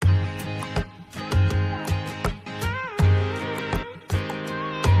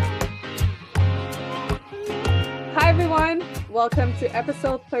everyone. Welcome to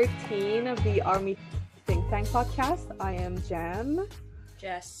episode 13 of the Army Think Tank podcast. I am Jam.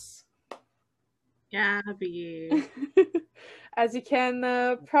 Jess. Gabby. As you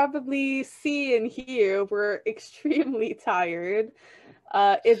can probably see and hear, we're extremely tired.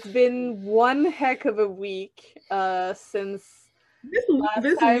 It's been one heck of a week since this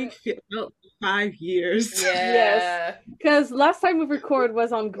week felt 5 years. Yeah. Yes, because last time we recorded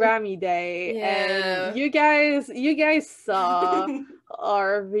was on Grammy Day, and you guys saw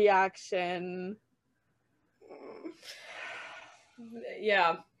our reaction.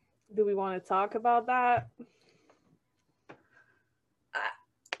 Yeah. Do we want to talk about that?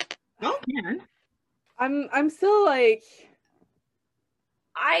 Oh, man. I'm still like,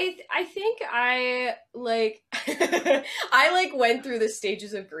 I think I like I like went through the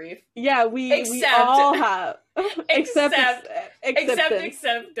stages of grief. yeah, we all have. Except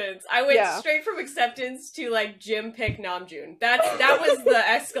acceptance. I went straight from acceptance to like Jim pick Namjoon. That was the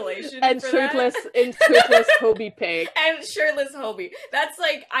escalation. And for shirtless Hobie pick. And shirtless Hobie. That's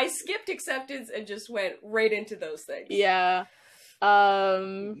like I skipped acceptance and just went right into those things. Yeah.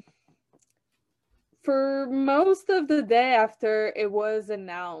 For most of the day after it was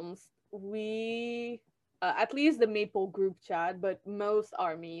announced, we, at least the Maple group chat, but most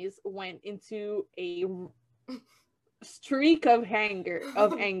armies went into a streak of anger, which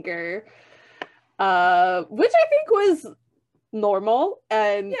I think was normal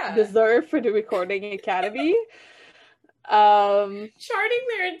and deserved for the Recording Academy. Charting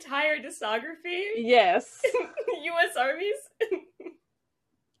their entire discography. Yes. U.S. armies.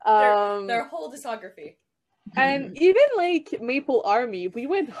 Their whole discography. And even like Maple Army, we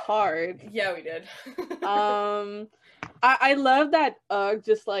went hard. Yeah, we did. I love that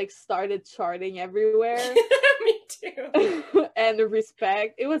just like started charting everywhere. Me too. And the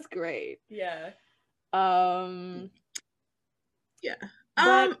respect. It was great. Yeah. Yeah.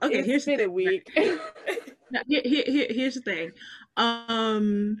 Okay, here's been a week. Here's the thing.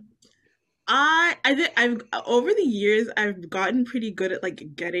 I've over the years I've gotten pretty good at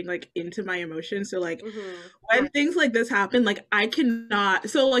like getting like into my emotions. So like when things like this happen, like I cannot.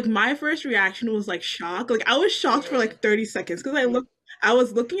 So like my first reaction was like shock. Like I was shocked for like 30 seconds because I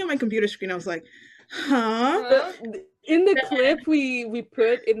was looking at my computer screen. I was like, huh? In the clip we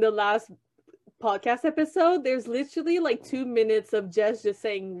put in the last podcast episode, there's literally like 2 minutes of Jess just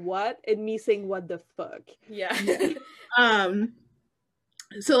saying what and me saying what the fuck. Yeah.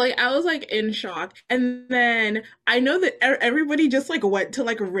 So like I was like in shock, and then I know that everybody just like went to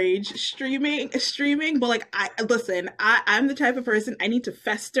like rage streaming, but like I'm the type of person I need to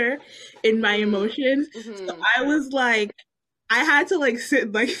fester in my emotions. So I was like, I had to like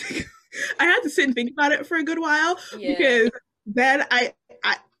sit like I had to sit and think about it for a good while because then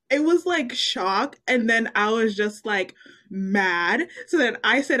it was like shock, and then I was just like mad. So then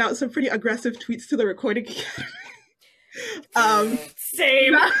I sent out some pretty aggressive tweets to the Recording Academy.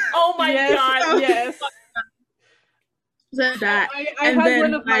 Same. Oh my god. Yes. That I had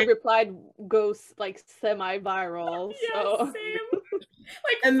one of my replied go like semi-viral. So. Same.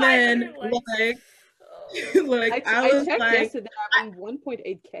 Like and then like I checked like, yesterday. I'm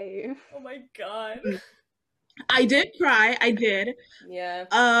 1.8K. Oh my god. I did cry. I did. Yeah.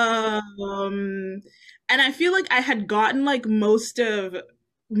 And I feel like I had gotten like most of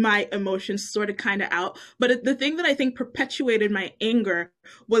my emotions sort of kind of out, but the thing that I think perpetuated my anger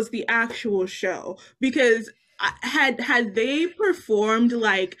was the actual show, because had they performed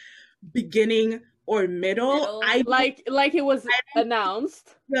like beginning or middle, I like it was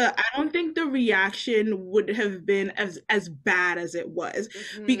announced. I don't think the reaction would have been as bad as it was,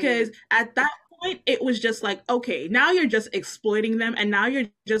 because at that point it was just like, okay, now you're just exploiting them, and now you're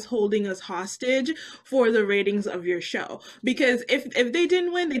just holding us hostage for the ratings of your show. Because if they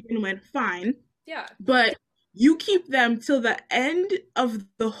didn't win, fine. Yeah. But you keep them till the end of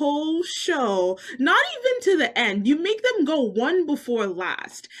the whole show, not even to the end. You make them go one before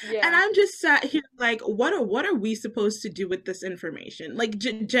last. Yeah. And I'm just sat here like, what are we supposed to do with this information? Like,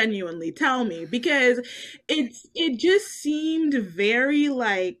 genuinely, tell me. Because it just seemed very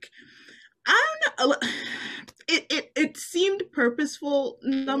like, I don't know. It seemed purposeful.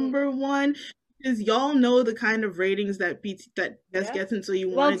 Number one, because y'all know the kind of ratings that Jess gets, and so you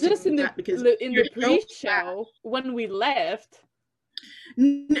wanted to do that because in the pre-show when we left.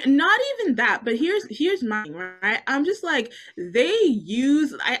 Not even that, but here's my thing, right? I'm just like, they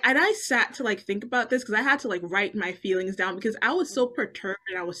use I sat to like think about this because I had to like write my feelings down because I was so perturbed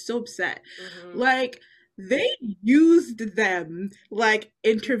and I was so upset. Like, they used them like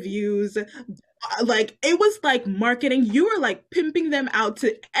interviews, like it was like marketing. You were like pimping them out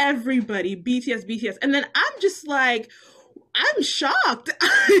to everybody, BTS, BTS. And then I'm just like, I'm shocked.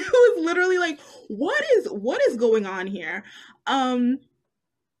 I was literally like, what is going on here?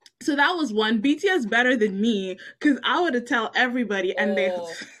 So that was one. BTS better than me, because I would have tell everybody and they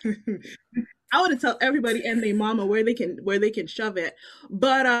I would have tell everybody and their mama where they can shove it.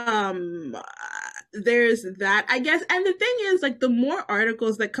 But there's that, I guess. And the thing is, like, the more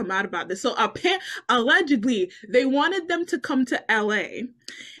articles that come out about this, so allegedly they wanted them to come to LA.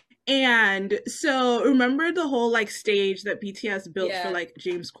 And so remember the whole like stage that BTS built for like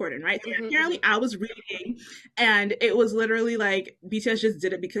James Corden, right? So apparently I was reading and it was literally like BTS just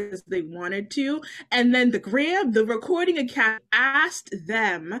did it because they wanted to. And then the Recording Academy asked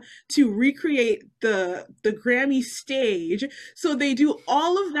them to recreate the Grammy stage. So they do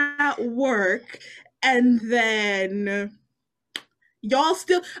all of that work, and then y'all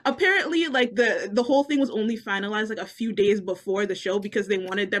still, apparently, like, the whole thing was only finalized like a few days before the show because they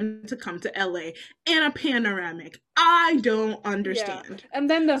wanted them to come to LA in a panoramic. I don't understand. And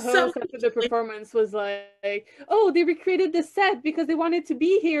then the host after the performance was like, oh, they recreated the set because they wanted to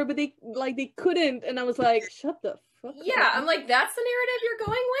be here, but they couldn't. And I was like, shut the fuck up. I'm like, that's the narrative you're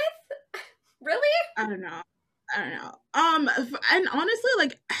going with? Really? I don't know. And honestly,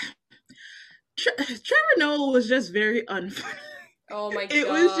 like, Trevor Noah was just very unfunny. Oh my god! It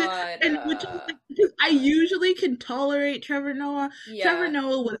was just, and which is like, because I usually can tolerate Trevor Noah. Yeah. Trevor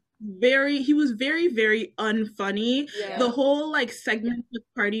Noah was very very unfunny. Yeah. The whole like segment with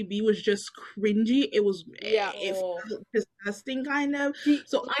Cardi B was just cringy. It was it felt disgusting, kind of.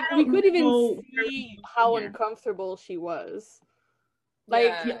 So we could even see how uncomfortable she was.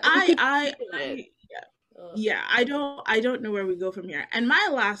 Like I don't know where we go from here. And my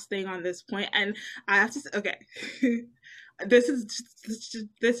last thing on this point, and I have to say, okay. This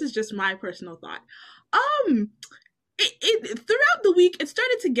is just my personal thought. Throughout the week, it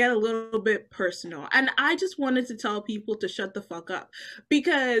started to get a little bit personal, and I just wanted to tell people to shut the fuck up,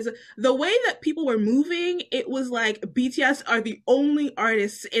 because the way that people were moving, it was like BTS are the only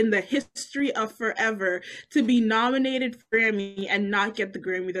artists in the history of forever to be nominated for Grammy and not get the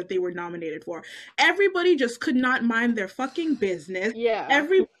Grammy that they were nominated for. Everybody just could not mind their fucking business. Yeah.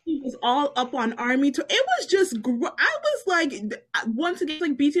 Everybody was all up on ARMY tour. It was just, I was like, once again,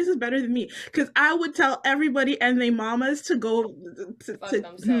 like, BTS is better than me, because I would tell everybody and they mamas to go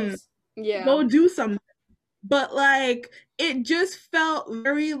go do something. But like, it just felt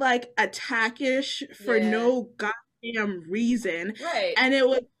very like attackish for no goddamn reason. Right. And it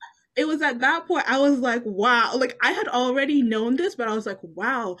was at that point I was like, wow, like I had already known this, but I was like,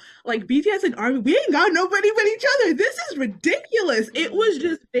 wow, like BTS and ARMY, we ain't got nobody but each other. This is ridiculous. It was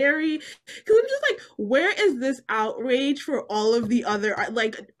just very, because I'm just like, where is this outrage for all of the other,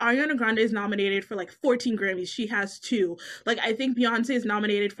 like Ariana Grande is nominated for like 14 Grammys. She has 2. Like I think Beyonce is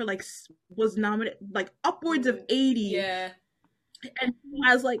nominated for was nominated like upwards of 80. Yeah. And she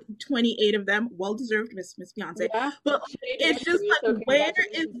has like 28 of them. Well deserved, Miss Beyonce. Yeah. But it's just like, where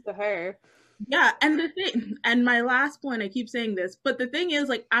is to her? Yeah, and the thing, and my last point, I keep saying this, but the thing is,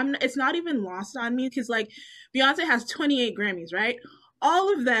 like, it's not even lost on me, because like Beyonce has 28 Grammys, right?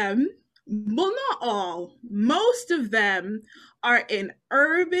 All of them, well, not all, most of them are in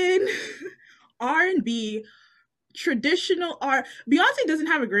urban R&B, traditional art. Beyonce doesn't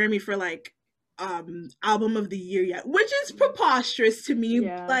have a Grammy for like album of the year yet, which is preposterous to me.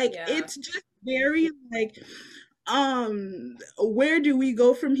 It's just very like, where do we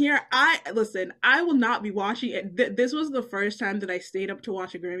go from here? I will not be watching it. This was the first time that I stayed up to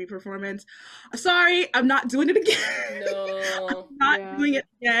watch a Grammy performance. Sorry, I'm not doing it again. No. I'm not doing it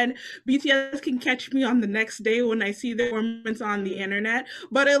again. BTS can catch me on the next day when I see the performance on the internet.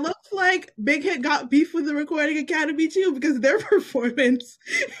 But it looks like Big Hit got beef with the Recording Academy too, because their performance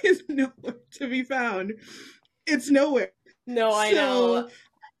is nowhere to be found. It's nowhere. No, I know.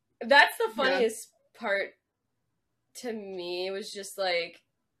 That's the funniest part to me. It was just like,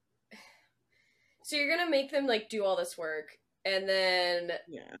 so you're gonna make them like do all this work, and then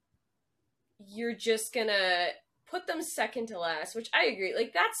you're just gonna put them second to last, which I agree.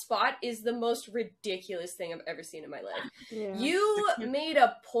 Like, that spot is the most ridiculous thing I've ever seen in my life. Yeah. You made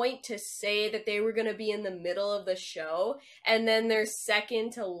a point to say that they were gonna be in the middle of the show, and then they're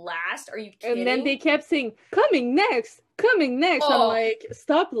second to last. Are you kidding? And then they kept saying, coming next. Oh. I'm like,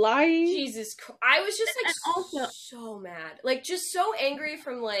 stop lying. Jesus Christ. I was just like also so mad. Like, just so angry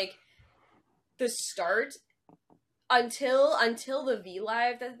from like the start until the V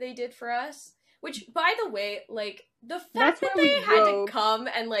Live that they did for us. Which, by the way, like, the fact that they had to come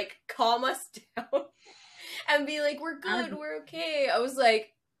and like calm us down and be like, we're good, we're okay. I was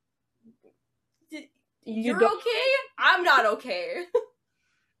like, You're okay? I'm not okay.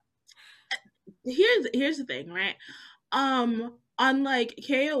 Here's the thing, right? On like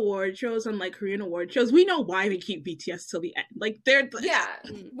K award shows, on like Korean award shows, we know why they keep BTS till the end. Like they're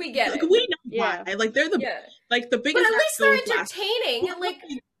we get it. We know why. Like they're the biggest. But at least they're entertaining. Like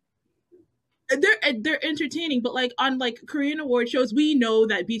they're entertaining, but like on like Korean award shows, we know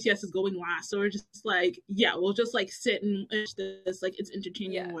that BTS is going last, so we're just like, yeah, we'll just like sit and watch this, like it's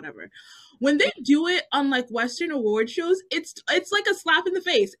entertaining or whatever. When they do it on like Western award shows, it's like a slap in the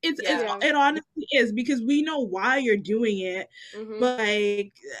face. It honestly is, because we know why you're doing it, but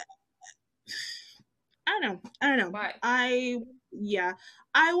like I don't know. Why?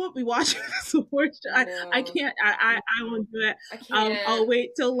 I won't be watching this award show. I can't. I won't do it. I can't. I'll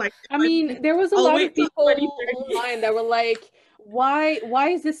wait till like. I mean, there was a lot of people online that were like, "Why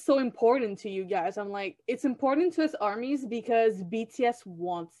is this so important to you guys?" I'm like, it's important to us armies because BTS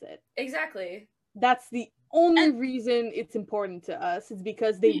wants it. Exactly. That's the only reason it's important to us. It's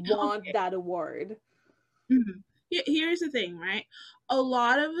because they want that award. Mm-hmm. Here's the thing, right? A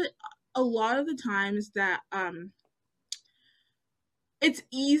lot of the times that it's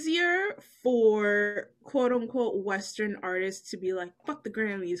easier for quote unquote Western artists to be like, fuck the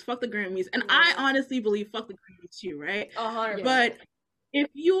Grammys. And I honestly believe fuck the Grammys too, right? 100%. But if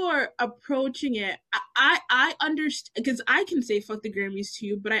you're approaching it, I understand, because I can say fuck the Grammys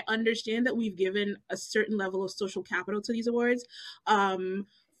too, but I understand that we've given a certain level of social capital to these awards.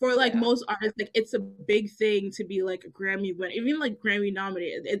 For like most artists, like it's a big thing to be like a Grammy winner, even like Grammy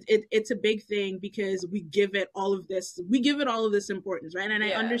nominated. It's a big thing because we give it all of this importance, right? And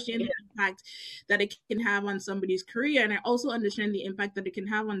I understand the impact that it can have on somebody's career, and I also understand the impact that it can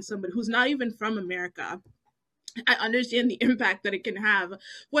have on somebody who's not even from America. I understand the impact that it can have.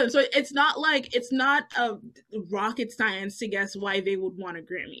 Well, so it's not a rocket science to guess why they would want a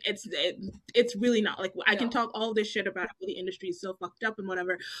Grammy. It's really not. Like, I can talk all this shit about how the industry is so fucked up and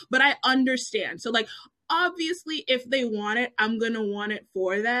whatever, but I understand. So like, obviously, if they want it, I'm gonna want it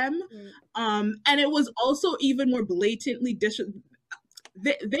for them. And it was also even more blatantly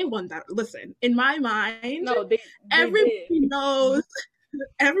they won that. Listen, in my mind, everybody knows.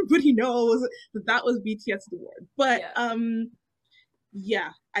 Everybody knows that was BTS award, but I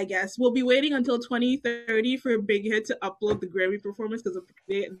guess we'll be waiting until 2030 for Big Hit to upload the Grammy performance, because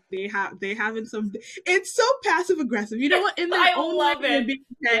they haven't some. It's so passive aggressive. You know what? In their own way,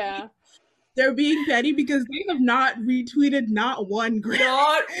 they're being petty because they have not retweeted not one Grammy.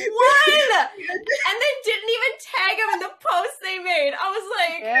 Not one! And they didn't even tag him in the post they made. I was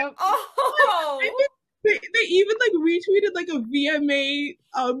like, oh. They even like retweeted like a VMA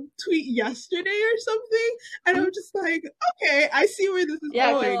tweet yesterday or something, and I'm just like, okay, I see where this is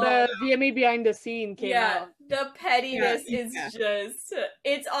going. Yeah, the VMA behind the scene came out. The pettiness is just,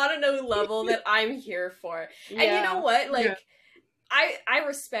 it's on a new level that I'm here for. And you know what? Like, I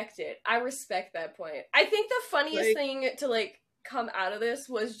respect it. I respect that point. I think the funniest thing to like come out of this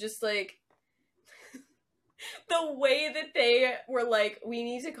was just like the way that they were like, we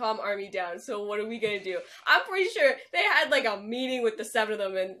need to calm ARMY down, so what are we gonna do? I'm pretty sure they had like a meeting with the 7 of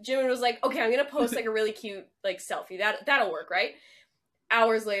them, and Jimin was like, okay, I'm gonna post like a really cute like selfie. That'll work, right?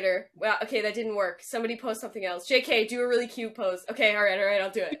 Hours later, well, okay, that didn't work. Somebody post something else. JK, do a really cute pose. Okay, all right,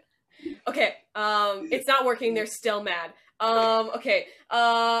 I'll do it. Okay, it's not working, they're still mad. Okay,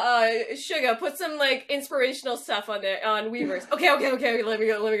 Suga, put some like inspirational stuff on there, on Weverse. Okay, let me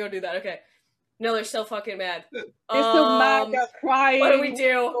go do that, okay. No, they're still fucking mad. They're still mad, they're crying. What do we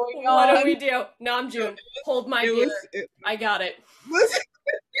do? Namjoon, hold my beer. I got it.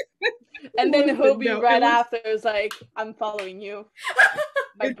 And then Hobi after was like, I'm following you,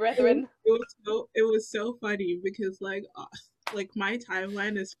 my brethren. It was so funny because like my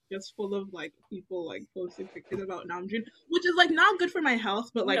timeline is just full of like people like posting pictures about Namjoon, which is like not good for my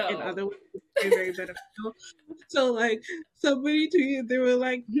health, but like in other ways it's very, very beneficial. So like somebody tweeted, they were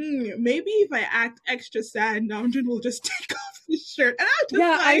like, maybe if I act extra sad, Namjoon will just take off his shirt. And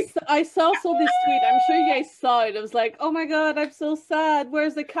I was I saw this tweet. I'm sure you guys saw it. It was like, oh my god, I'm so sad.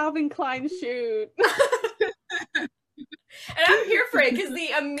 Where's the Calvin Klein shoot? And I'm here for it because the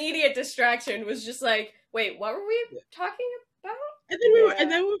immediate distraction was just like, wait, what were we talking about? And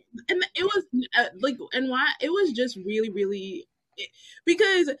then it was like, and why it was just really, really,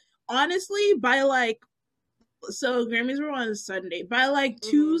 because honestly, by like, so Grammys were on Sunday. By like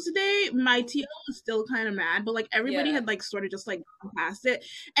Tuesday, my TL was still kind of mad, but like everybody had like sort of just like gone past it,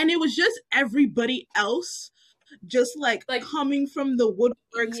 and it was just everybody else just like coming from the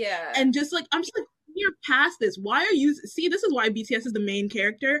woodworks, and just like I'm just like, you're past this. Why are you see? This is why BTS is the main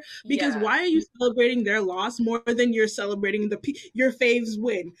character, because why are you celebrating their loss more than you're celebrating your faves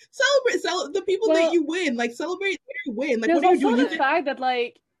win? Celebrate the people that you win. Like celebrate their win. Like what are you doing? There's also the fact that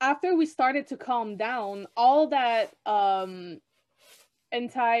like after we started to calm down, all that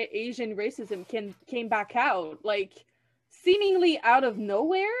anti-Asian racism came back out, like seemingly out of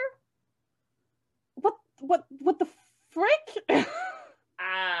nowhere. What the frick?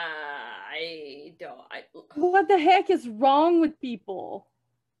 I don't. What the heck is wrong with people?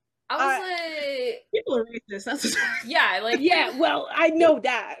 I was like, people are racist. That's yeah, like yeah. Well, I know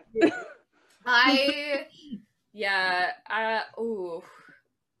that. Oh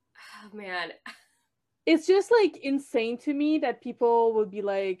man. It's just like insane to me that people would be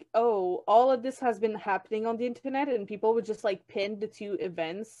like, oh, all of this has been happening on the internet, and people would just like pin the two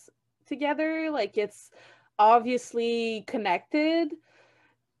events together, like it's obviously connected.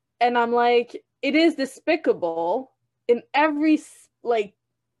 And I'm like, it is despicable in every like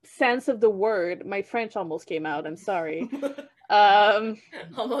sense of the word. My French almost came out, I'm sorry.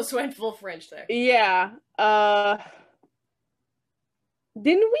 Almost went full French there. Yeah.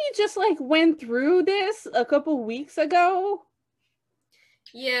 Didn't we just like went through this a couple weeks ago?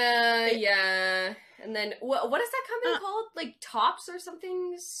 Yeah. And then what is that company called? Like Tops or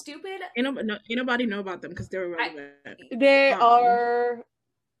something stupid? Ain't nobody know about them because they're irrelevant. They are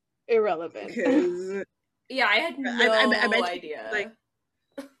irrelevant. Yeah, I had no idea.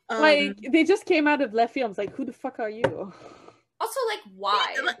 Like they just came out of left field. I was like, who the fuck are you? Also, like,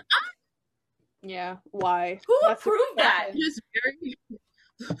 why? Yeah, why? Who approved that? Just very.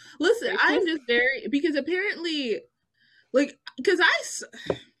 Listen, I'm just very because apparently, like, because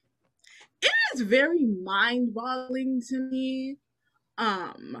it is very mind-boggling to me.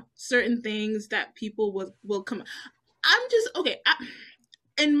 Certain things that people will come. I'm just okay.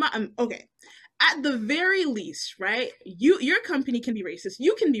 Okay. At the very least, right? Your company can be racist.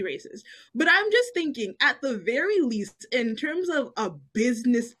 You can be racist. But I'm just thinking, at the very least, in terms of a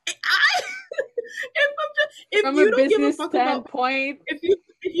business, if from you a don't give a business fuck standpoint, if you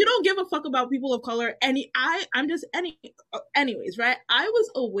don't give a fuck about people of color, anyways, right? I was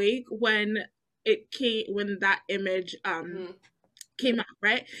awake when that image came out,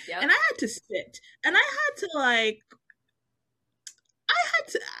 right? Yep. And I had to sit, and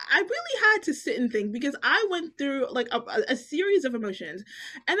I really had to sit and think, because I went through like a series of emotions,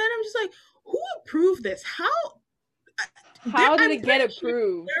 and then I'm just like, who approved this? How did it get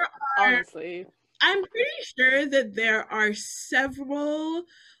approved? Honestly, I'm pretty sure that there are several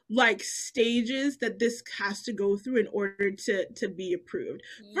like stages that this has to go through in order to be approved.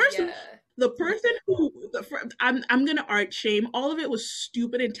 First, the person I'm gonna art shame. All of it was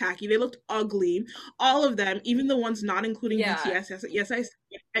stupid and tacky. They looked ugly. All of them, even the ones not including BTS. Yes,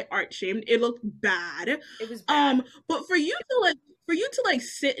 I art shamed. It looked bad. It was bad. But for you to like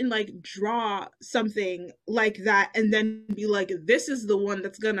sit and like draw something like that and then be like, this is the one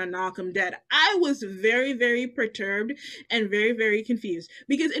that's gonna knock him dead. I was very, very perturbed and very, very confused,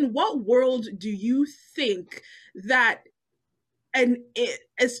 because in what world do you think that, and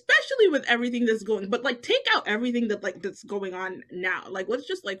especially with everything that's going, but like take out everything that's going on now, like let's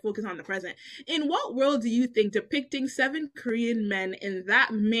just like focus on the present. In what world do you think depicting 7 Korean men in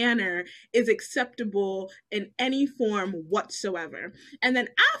that manner is acceptable in any form whatsoever? And then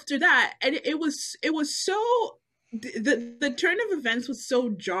after that, and it was so, the turn of events was so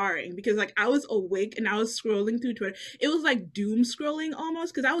jarring, because like I was awake and I was scrolling through Twitter. It was like doom scrolling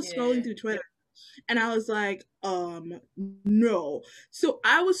almost, because I was scrolling through Twitter. And I was like, no. So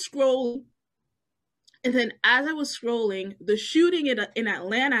I was scrolling, and then as I was scrolling, the shooting in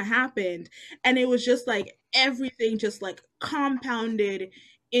Atlanta happened, and it was just like everything just like compounded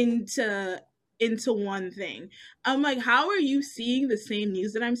into one thing. I'm like, how are you seeing the same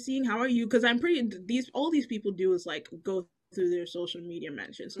news that I'm seeing? How are you? Because all these people do is like go through their social media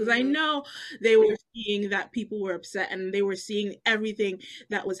mentions, because I know they were seeing that people were upset, and they were seeing everything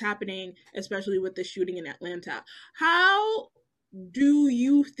that was happening, especially with the shooting in Atlanta. How do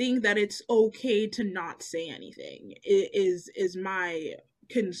you think that it's okay to not say anything? Is my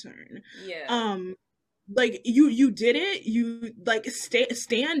concern. Like you did it, you like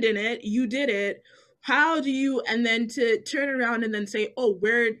stand in it, you did it. How do you, and then to turn around and then say, oh,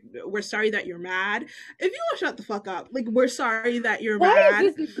 we're sorry that you're mad? If you don't shut the fuck up, like, we're sorry that you're mad. Why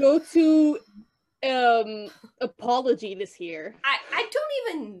is this go-to apology this year? I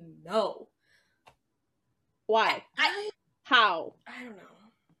don't even know. Why? How? I don't know.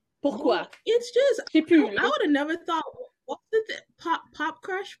 Pourquoi? It's just, I would have never thought, what's the pop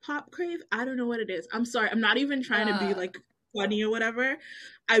crave? I don't know what it is. I'm sorry. I'm not even trying to be like funny or whatever.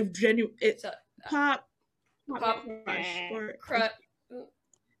 Pop Crush or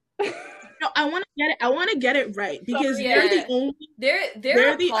No, I want to get it. I want to get it right because they're the only.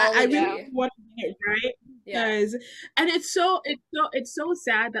 They're the. I really want to get it right because, and it's so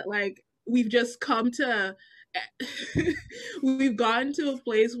sad that like we've just come to. We've gotten to a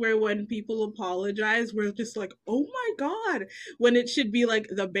place where when people apologize, we're just like, oh my god, when it should be like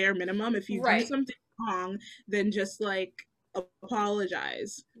the bare minimum. If you do something wrong, then just like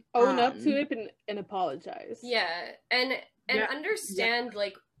apologize, own up to it, and apologize. And understand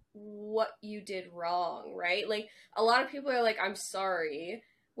like what you did wrong, right? Like a lot of people are like, I'm sorry,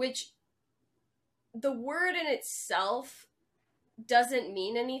 which the word in itself doesn't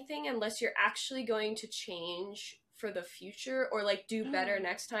mean anything unless you're actually going to change for the future or like do better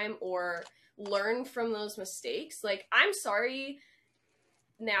next time or learn from those mistakes. Like I'm sorry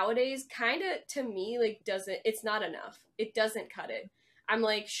nowadays kind of to me like it's not enough. It doesn't cut it. I'm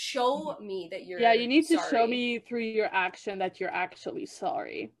like, show me that you're you need sorry. to show me through your action that you're actually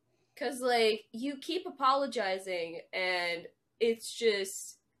sorry. Because like you keep apologizing and it's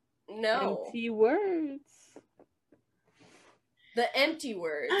just no empty words. The empty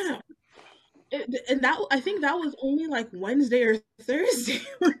words. And that I think that was only like Wednesday or Thursday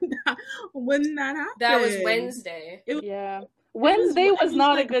when that happened. That was Wednesday. Wednesday was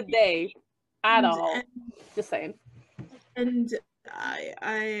not a good day at all. Just saying. And I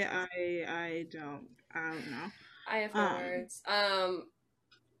don't know. I have no words. I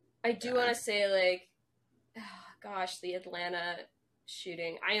do want to say like, gosh, the Atlanta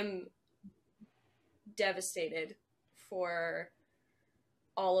shooting. I am devastated for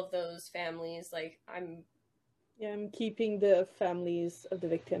all of those families. Like I'm keeping the families of the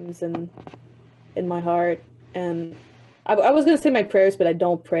victims in my heart, and I was gonna say my prayers, but I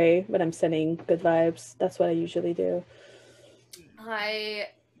don't pray, but I'm sending good vibes. That's what I usually do. I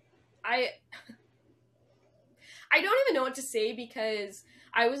don't even know what to say because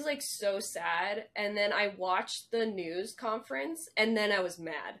I was like so sad, and then I watched the news conference, and then I was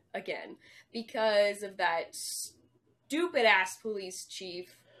mad again because of that stupid ass police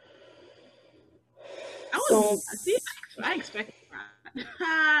chief. I expected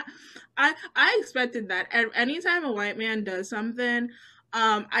that. I expected that. And anytime a white man does something,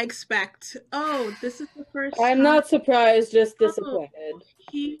 I expect, this is the first time. I'm not surprised, just disappointed.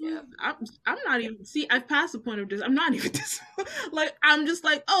 I'm not even, I've passed the point of this. I'm not even like, I'm just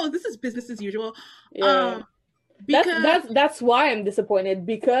like, this is business as usual. Yeah. That's why I'm disappointed,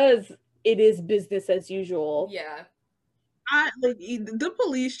 because it is business as usual. Yeah. The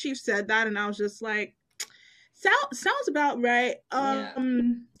police chief said that, and I was just like, sounds about right.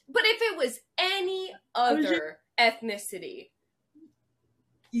 But if it was any other ethnicity,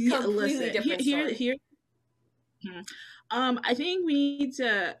 completely different story. Here, I think we need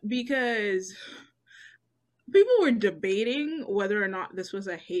to, because people were debating whether or not this was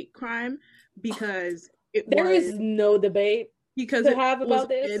a hate crime, because there is no debate to have about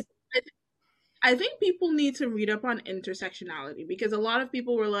this. I think people need to read up on intersectionality, because a lot of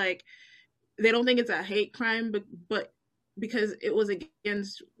people were like, they don't think it's a hate crime, but because it was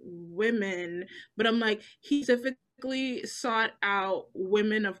against women. But I'm like, he specifically sought out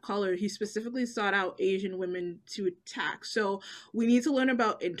women of color. He specifically sought out Asian women to attack. So we need to learn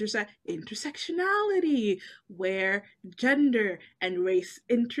about intersectionality, where gender and race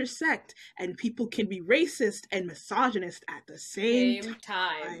intersect, and people can be racist and misogynist at the same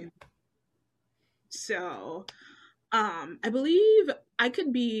time. So, I believe, I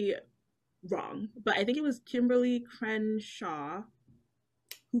could be wrong, but I think it was Kimberly Crenshaw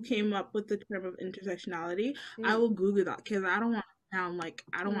who came up with the term of intersectionality. I will Google that, because I don't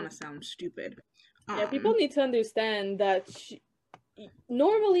want to sound stupid. People need to understand that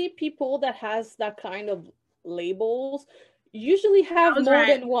normally people that has that kind of labels usually have more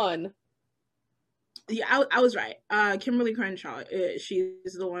than one. Yeah, I was right. Kimberly Crenshaw,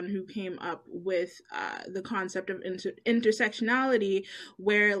 she's the one who came up with the concept of intersectionality,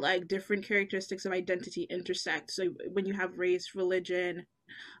 where like different characteristics of identity intersect. So when you have race, religion,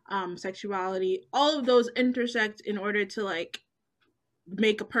 sexuality, all of those intersect in order to like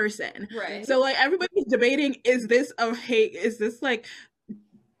make a person. Right. So like everybody's debating, is this a hate? Is this like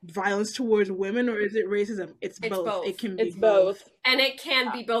violence towards women, or is it racism? It's both. It can be both. And it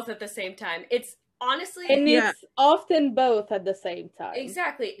can be both at the same time. It's honestly, and it's often both at the same time.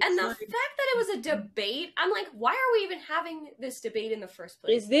 Exactly. And the fact that it was a debate, I'm like, why are we even having this debate in the first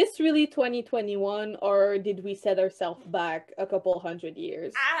place? Is this really 2021, or did we set ourselves back a couple hundred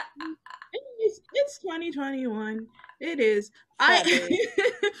years? It's 2021. It is. It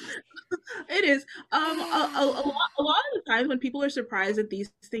is. A lot of the times when people are surprised that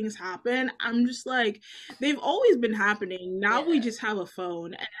these things happen, I'm just like, they've always been happening. Now we just have a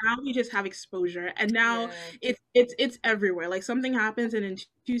phone, and now we just have exposure, and now it's everywhere. Like something happens, and in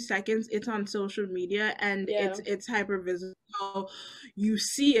 2 seconds, it's on social media, and it's hyper visible. You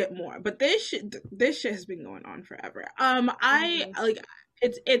see it more, but this shit has been going on forever. I like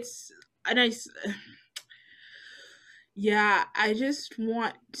it's a nice. Yeah, I just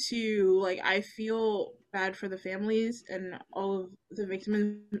want to, like, I feel bad for the families and all of the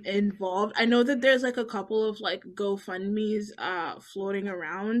victims involved. I know that there's like a couple of like GoFundMe's floating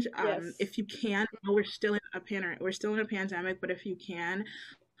around. If you can, we're still in a pandemic, but if you can,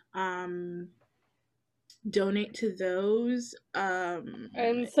 donate to those. And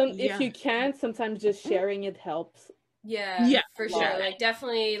if you can, sometimes just sharing it helps. Yeah, for sure. Like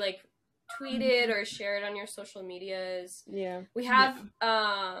definitely like tweet it or share it on your social medias. Yeah. We have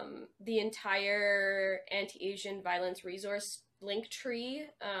the entire anti-Asian violence resource link tree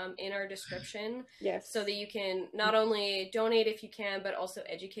in our description. Yes. So that you can not only donate if you can, but also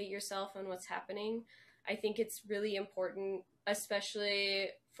educate yourself on what's happening. I think it's really important,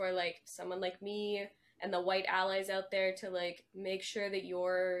 especially for like someone like me and the white allies out there, to like make sure that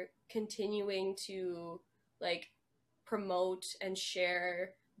you're continuing to like promote and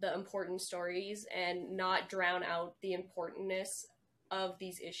share the important stories and not drown out the importantness of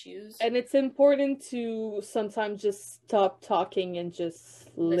these issues. And it's important to sometimes just stop talking and just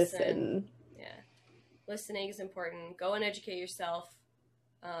listen. Yeah. Listening is important. Go and educate yourself.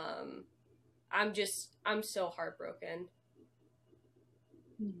 I'm so heartbroken.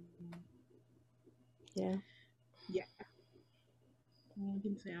 Yeah. Yeah. I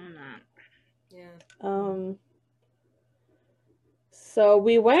can say on that. Yeah. So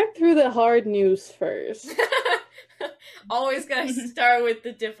we went through the hard news first. Always gotta start with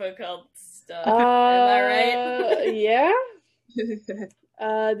the difficult stuff. Am I right? Yeah.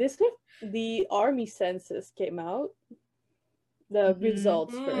 This week, the Army census came out. The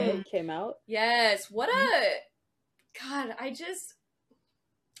results for it came out. Yes. What a... God, I just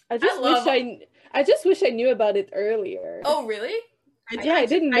wish I knew about it earlier. Oh, really? I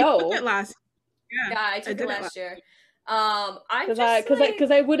didn't know. I took it last year. Yeah, I took it last year.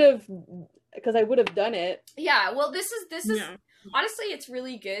 Because I would have done it. Yeah, well, this is honestly, it's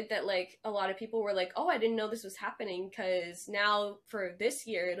really good that like a lot of people were like, oh, I didn't know this was happening, because now for this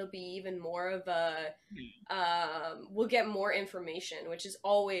year it'll be even more of a we'll get more information, which is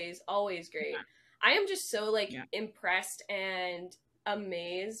always great. I am just so like impressed and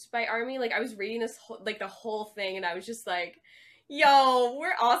amazed by Army. Like I was reading this like the whole thing, and I was just like, yo,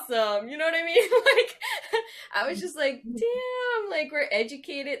 we're awesome. You know what I mean? Like, I was just like, damn, like, we're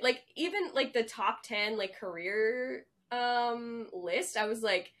educated. Like, even, like, the top 10, like, career list, I was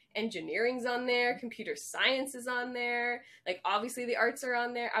like, engineering's on there, computer science is on there, like, obviously the arts are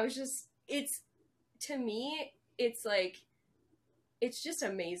on there. I was just, to me, it's like, it's just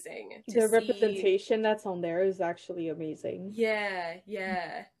amazing. The representation that's on there is actually amazing. Yeah.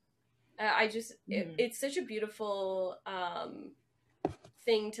 It's such a beautiful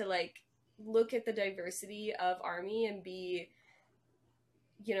thing to like look at the diversity of Army and be,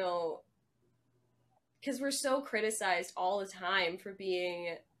 you know, because we're so criticized all the time for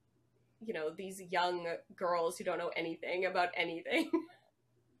being, you know, these young girls who don't know anything about anything.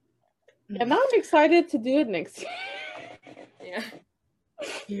 And now I'm excited to do it next year. Yeah.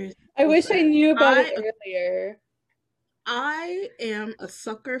 I wish I knew about it earlier. I am a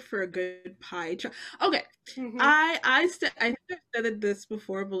sucker for a good pie chart. Okay, I think I've said this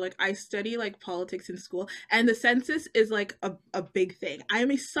before, but like I study like politics in school, and the census is like a big thing. I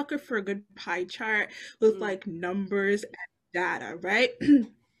am a sucker for a good pie chart with like numbers and data, right?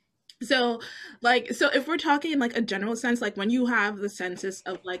 So if we're talking in like a general sense, like when you have the census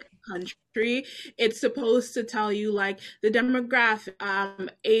of like a country, it's supposed to tell you like the demographic,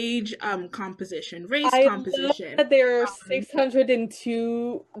 age, composition, race composition. Love that there are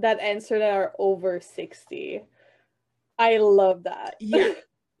 602 that answer that are over 60. I love that. Yeah.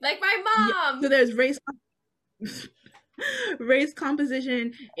 Like my mom. Yeah. So there's race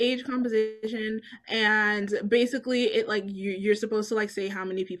composition, age composition, and basically it like you're supposed to like say how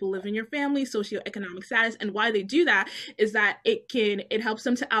many people live in your family, socioeconomic status, and why they do that is that it helps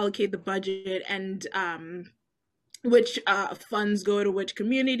them to allocate the budget and which funds go to which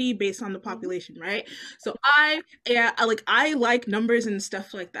community based on the population, right? So I like numbers and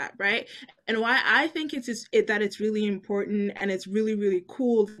stuff like that, right? And why I think that it's really important and it's really, really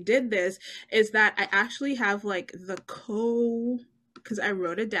cool they did this is that I actually have like because I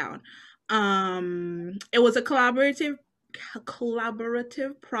wrote it down. It was a collaborative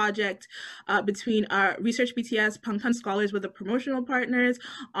collaborative project between Research BTS, Bangtan Scholars with the promotional partners,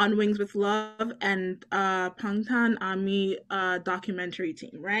 On Wings with Love, and Bangtan Army documentary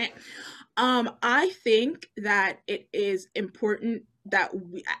team, right? I think that it is important that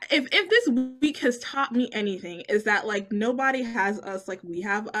if this week has taught me anything, is that like nobody has us like we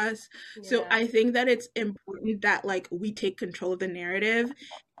have us. Yeah. So I think that it's important that like we take control of the narrative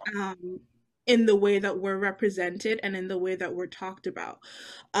in the way that we're represented and in the way that we're talked about.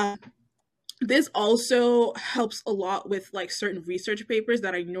 This also helps a lot with like certain research papers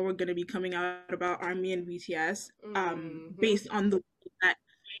that I know are going to be coming out about ARMY and BTS, based on the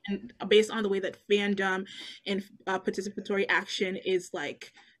way that fandom and participatory action is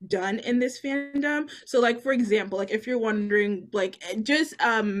like done in this fandom. So like, for example, like if you're wondering, like just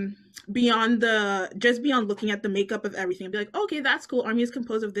beyond looking at the makeup of everything, be like, okay, that's cool, ARMY is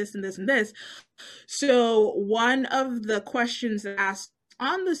composed of this and this and this. So one of the questions asked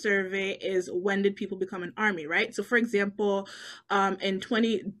on the survey is, when did people become an ARMY, right? So for example,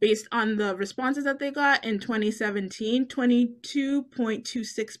 based on the responses that they got in 2017,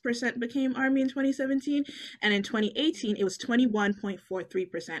 22.26% became ARMY in 2017, and in 2018 it was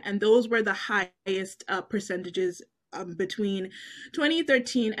 21.43%, and those were the highest percentages between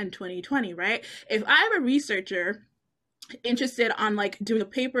 2013 and 2020, right? If I'm a researcher interested on like doing a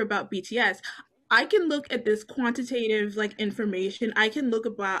paper about BTS, I can look at this quantitative like information. I can look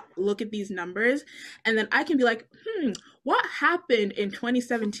at these numbers, and then I can be like, what happened in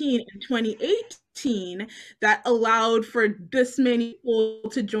 2017 and 2018 that allowed for this many people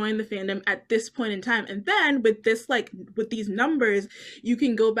to join the fandom at this point in time? And then with these numbers, you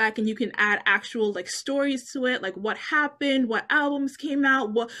can go back and you can add actual like stories to it, like what happened, what albums came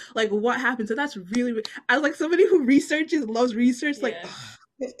out, what happened. So that's really, as like somebody who loves research, like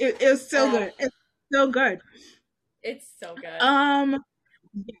it was so good. It's so good. It's so good.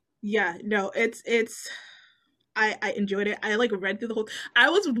 Yeah, no, it's I enjoyed it. I like read through the whole. I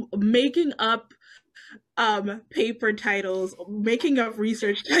was making up paper titles, making up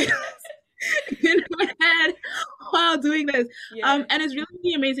research titles in my head while doing this. Yeah. And it's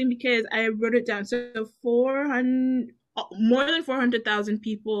really amazing because I wrote it down. So more than 400,000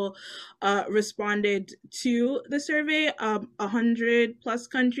 people responded to the survey, 100 plus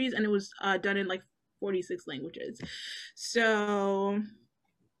countries, and it was done in like 46 languages. So,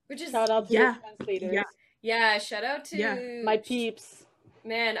 which is shout out to the translators. Yeah, shout out to my peeps.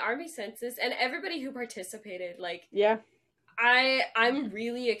 Man, Army Census and everybody who participated. Like, I'm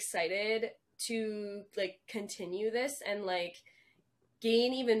really excited to like continue this and like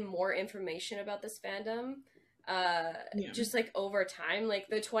gain even more information about this fandom. Just like over time, like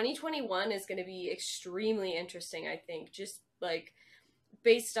the 2021 is going to be extremely interesting, I think, just like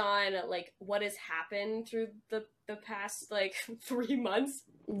based on like what has happened through the past like 3 months.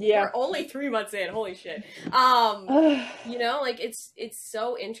 We're only 3 months in, holy shit. You know, like it's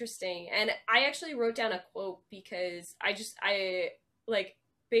so interesting. And I actually wrote down a quote because I like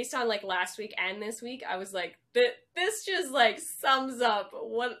based on like last week and this week, I was like, this just like sums up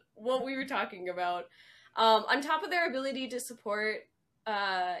what we were talking about. On top of their ability to support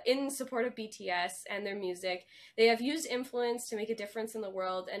in support of BTS and their music, they have used influence to make a difference in the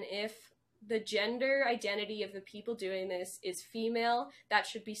world, and if the gender identity of the people doing this is female, that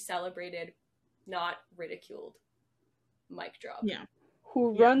should be celebrated, not ridiculed. Mic drop. Yeah.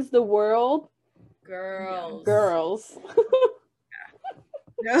 Who runs the world? Girls. Girls.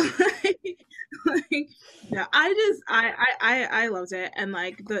 No, no, I loved it, and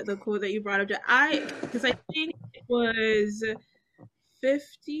like the quote that you brought up, because I think it was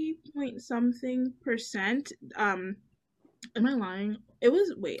 50 point something percent. Am I lying? It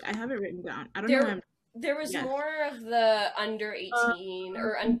was, wait, I have it written down. I don't know. There was more of the under 18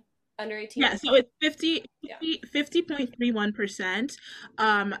 or under 18. Yeah, so it's 50.31%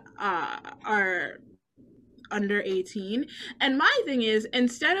 are under 18. And my thing is,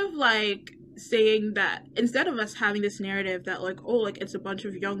 instead of us having this narrative that like, oh, like it's a bunch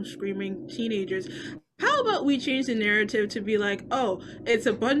of young screaming teenagers, how about we change the narrative to be like, oh, it's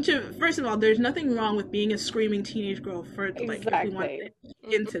a bunch of, first of all, there's nothing wrong with being a screaming teenage girl for like, if we want to get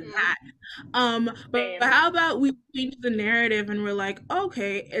into that. But how about we change the narrative and we're like,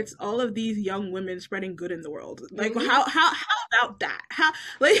 okay, it's all of these young women spreading good in the world. Like, how about that? How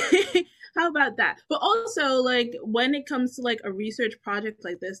about that? But also, like, when it comes to like a research project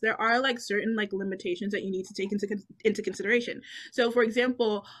like this, there are like certain like limitations that you need to take into consideration. So, for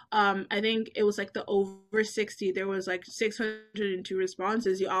example, I think it was like the over 60, there was like 602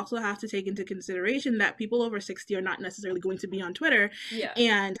 responses. You also have to take into consideration that people over 60 are not necessarily going to be on Twitter,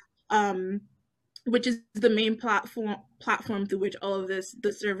 and which is the main platform through which all of the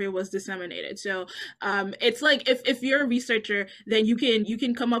survey was disseminated. So it's like if you're a researcher, then you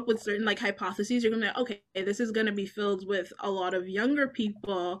can come up with certain like hypotheses. You're gonna be like, okay, this is gonna be filled with a lot of younger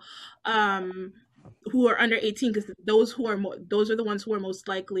people who are under 18, because those are the ones who are most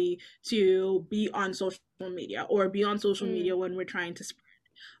likely to be on social media or be on social media when we're trying to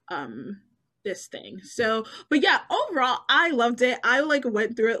spread this thing. So, but yeah, overall I loved it. I like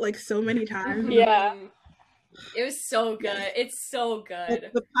went through it like so many times. Yeah, it was so good. It's so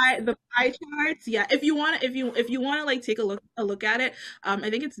good. The pie charts, yeah. If you want to like take a look at it, I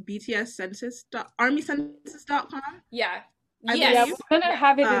think it's BTS census army census.com. Yeah. Yeah, we're gonna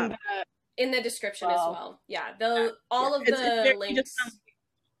have it in the description as well. Yeah, all of the links.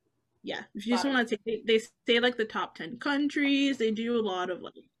 Yeah, if you just want to take, they say like the top 10 countries. They do a lot of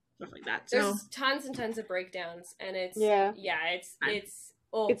like stuff like that. So there's tons and tons of breakdowns, and it's it's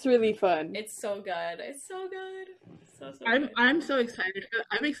really fun. It's so good. It's so good. So I'm so excited.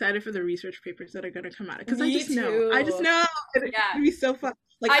 I'm excited for the research papers that are gonna come out, because I just know it's gonna be so fun.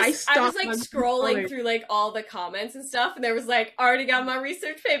 Like I was like scrolling through like all the comments and stuff, and there was like, already got my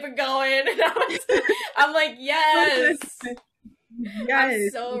research paper going, and I'm like, yes. I'm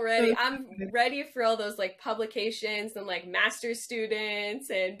so ready. I'm ready for all those like publications and like master's students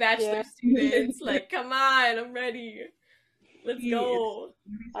and bachelor students. Like, come on, I'm ready. Let's go.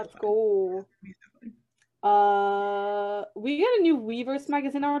 Let's go. We got a new Weverse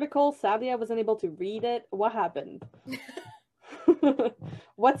magazine article. Sadly, I wasn't able to read it. What happened?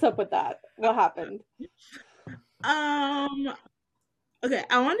 What's up with that? What happened? Okay,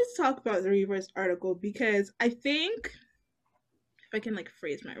 I wanted to talk about the Weverse article because I think, if I can like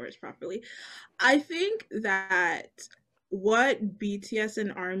phrase my words properly, I think that what BTS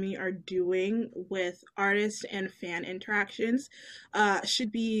and ARMY are doing with artist and fan interactions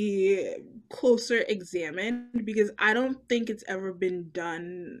should be closer examined, because I don't think it's ever been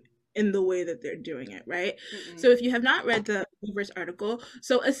done in the way that they're doing it, right? Mm-mm. So if you have not read the Weverse article,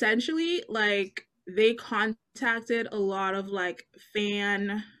 so essentially like they contacted a lot of like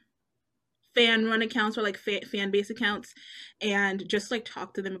fan run accounts or like fan base accounts, and just like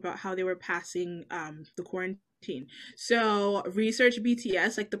talk to them about how they were passing the quarantine. So Research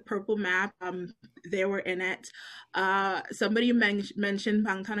BTS, like the purple map, they were in it. Somebody mentioned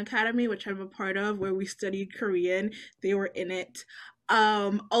Bangtan Academy, which I'm a part of, where we studied Korean. They were in it.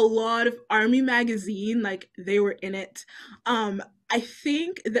 A lot of ARMY magazine, like they were in it. I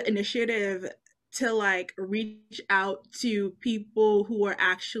think the initiative to like reach out to people who are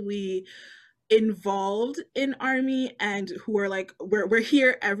actually involved in ARMY and who are like we're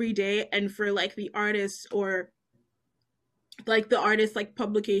here every day, and for like the artists or like the artist like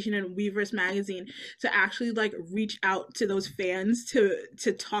publication and Weverse magazine to actually like reach out to those fans to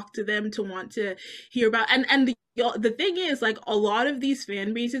talk to them, to want to hear about, and the thing is, like, a lot of these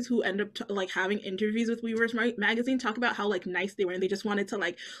fan bases who end up like having interviews with Weverse magazine talk about how like nice they were, and they just wanted to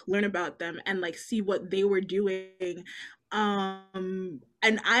like learn about them and like see what they were doing. And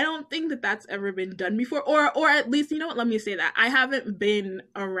I don't think that that's ever been done before, or at least, you know what, let me say that I haven't been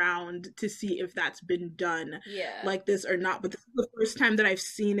around to see if that's been done like this or not, but this is the first time that I've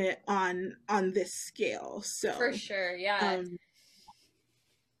seen it on this scale. So for sure,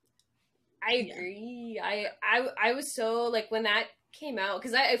 I agree. I was so like, when that came out,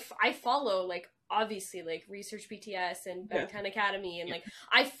 because I follow like obviously like Research BTS and Bangtan Academy, and like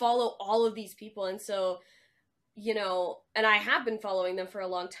I follow all of these people, and so, you know, and I have been following them for a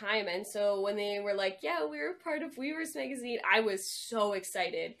long time, and so when they were like, yeah, we were part of Weverse magazine, I was so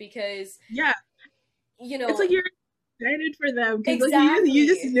excited, because you know, it's like you're excited for them, because like, you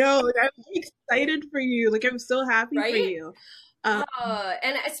just know, like, I'm excited for you, like I'm so happy for you. And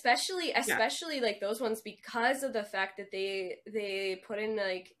especially like those ones, because of the fact that they put in,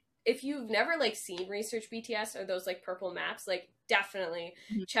 like, if you've never like seen Research BTS or those like purple maps, like definitely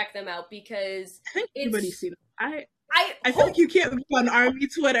check them out, because I think everybody's seen them. I feel like you can't be on ARMY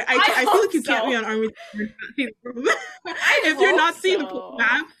Twitter. I feel like you can't be on ARMY Twitter if you're not seeing the purple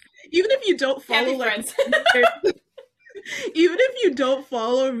map. Even if you don't follow like even if you don't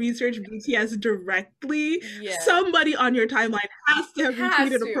follow Research BTS directly, somebody on your timeline has to have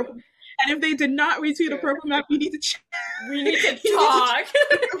retweeted a purple. And if they did not retweet a purple map, we need to check. We need to talk.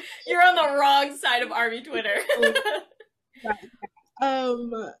 You're on the wrong side of ARMY Twitter. But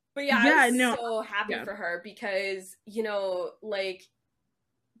I'm so happy for her, because, you know, like,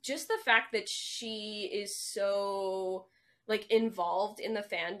 just the fact that she is so like involved in the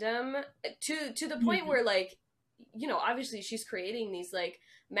fandom to the point where, like, you know, obviously she's creating these like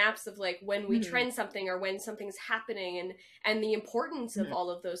maps of like when we trend something or when something's happening, and the importance of all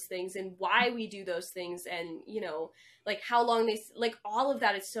of those things and why we do those things, and you know, like how long they, like all of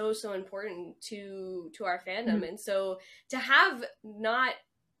that is so important to our fandom. And so to have not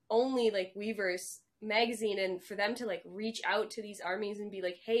only like Weverse magazine, and for them to like reach out to these armies and be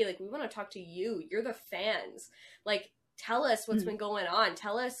like, hey, like we want to talk to you, you're the fans, like tell us what's been going on,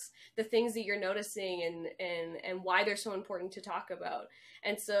 tell us the things that you're noticing and why they're so important to talk about.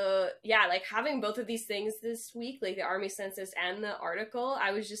 And so yeah, like having both of these things this week, like the army census and the article,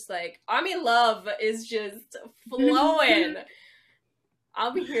 I was just like, army love is just flowing.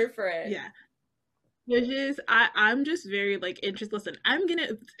 I'll be here for it. Yeah. Which is, I'm just very like interested. Listen, I'm gonna,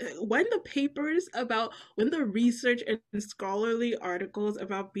 when the research and scholarly articles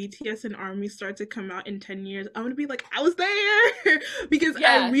about BTS and ARMY start to come out in 10 years, I'm gonna be like, I was there. Because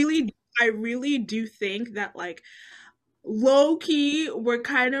I really do think that like low key we're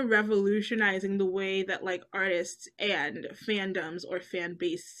kind of revolutionizing the way that like artists and fandoms or fan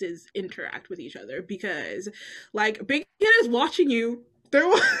bases interact with each other, because like Big Hit is watching you. There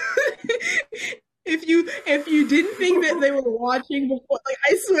was if you didn't think that they were watching before, like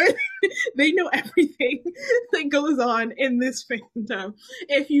I swear they know everything that goes on in this fandom.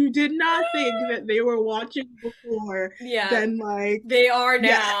 If you did not think that they were watching before, then like they are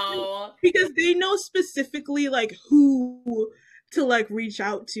now. Because they know specifically like who to like reach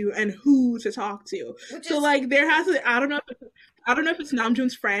out to and who to talk to. So like there has to, I don't know if it's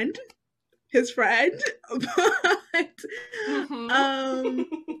Namjoon's friend, his friend, but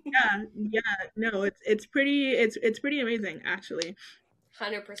it's pretty amazing actually.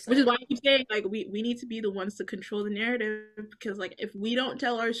 100%. Which is why I keep saying like we need to be the ones to control the narrative, because like if we don't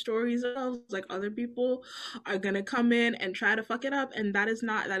tell our stories ourselves, like other people are gonna come in and try to fuck it up, and that is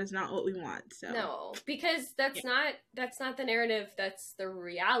not what we want. So no, because that's not the narrative, that's the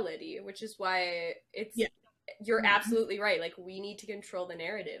reality, which is why it's you're absolutely right. Like we need to control the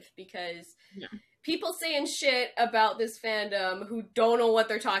narrative, because people saying shit about this fandom who don't know what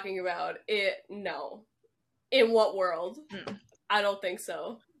they're talking about. No. In what world? I don't think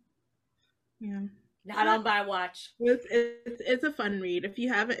so. Yeah. Not on my watch. It's a fun read. If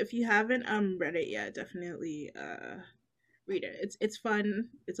you haven't read it yet, definitely read it. It's fun.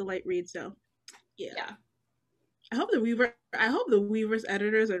 It's a light read, so yeah. I hope the Weverse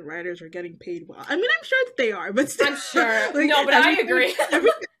editors and writers are getting paid well. I mean, I'm sure that they are, but still, I'm sure. Like, no, but I agree.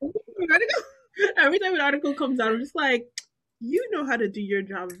 Every time an article comes out, I'm just like, you know how to do your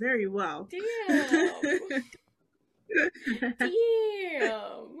job very well.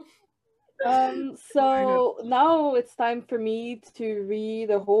 Damn. So now it's time for me to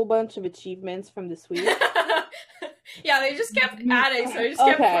read a whole bunch of achievements from this week. Yeah, they just kept adding, so I just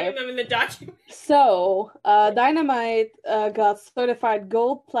kept putting them in the document. So, Dynamite got certified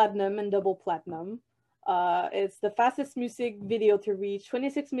gold, platinum, and double platinum. It's the fastest music video to reach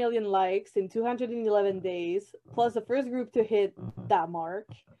 26 million likes in 211 days, plus the first group to hit that mark.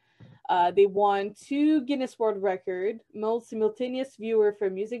 They won 2 Guinness World Record, most simultaneous viewer for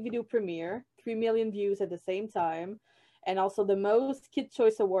music video premiere, 3 million views at the same time, and also the most Kid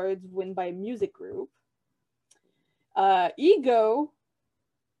Choice Awards won by a music group. Ego,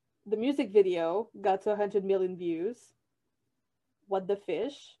 the music video, got to 100 million views. What the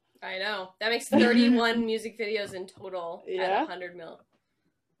fish? I know. That makes 31 music videos in total at 100 mil.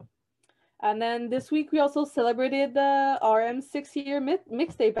 And then this week we also celebrated the RM 6-year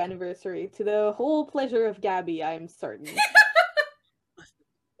mixtape anniversary, to the whole pleasure of Gabby, I'm certain.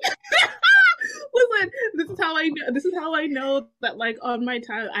 Listen, this is how I know that like on my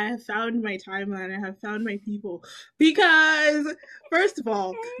time I have found my timeline, I have found my people. Because first of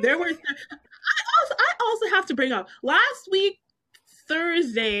all, I also have to bring up last week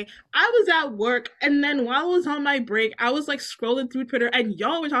Thursday, I was at work, and then while I was on my break, I was like scrolling through Twitter, and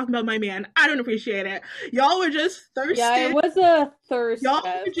y'all were talking about my man. I don't appreciate it. Y'all were just thirsty. Yeah, it was a thirst. Y'all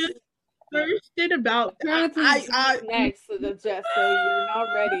were just thirsted about. I next to the Jess, so you're not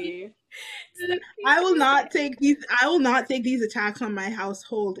ready. I will not take these attacks on my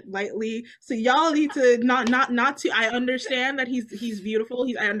household lightly. So y'all need to not to. I understand that he's beautiful.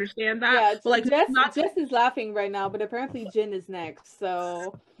 I understand that. Yeah, but like Jess is laughing right now, but apparently Jin is next.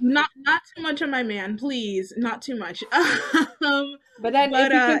 So not too much on my man, please. Not too much. But if you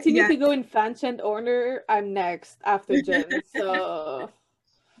continue to go in fan-chant order, I'm next after Jin. So.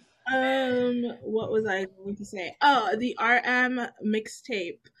 What was I going to say? Oh, the RM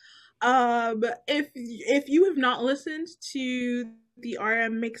mixtape. If you have not listened to the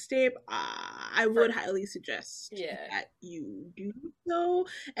RM mixtape, I would highly suggest that you do so,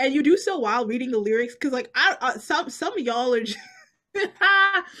 and you do so while reading the lyrics, because like some of y'all are just,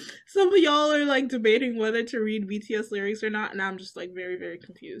 Some of y'all are like debating whether to read BTS lyrics or not, and I'm just like very, very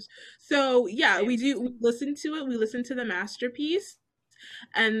confused. So yeah, we listen to it. We listen to the masterpiece,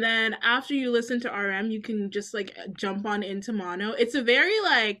 and then after you listen to RM, you can just like jump on into Mono. It's a very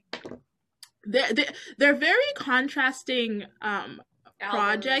like they're very contrasting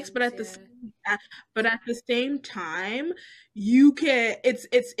projects, but at the same time, you can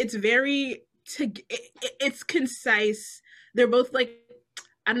it's very it's concise. They're both like,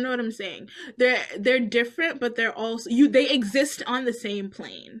 I don't know what I'm saying. They're different, but they're also they exist on the same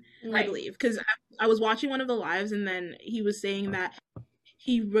plane, right. I believe. Because I was watching one of the lives, and then he was saying that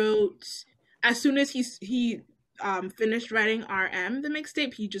he wrote as soon as he finished writing RM the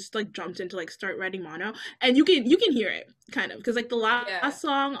mixtape, he just like jumped into like start writing Mono, and you can hear it kind of because like the last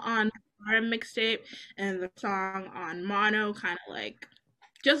song on RM mixtape and the song on Mono kind of like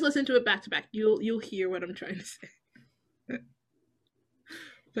just listen to it back to back. You'll hear what I'm trying to say.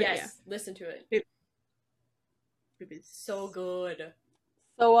 Yes, listen to it. It is so good.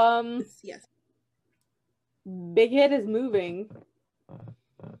 So yes, Big Hit is moving.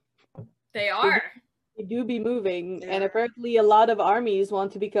 They are. They do be moving, and apparently a lot of armies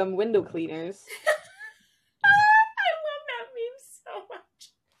want to become window cleaners. I love that meme so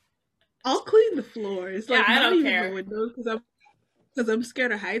much. I'll clean the floors. Like, I don't even care. The windows because I'm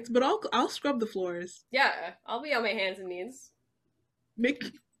scared of heights, but I'll scrub the floors. Yeah, I'll be on my hands and knees.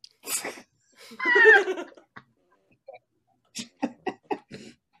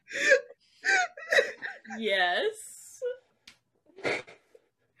 Yes.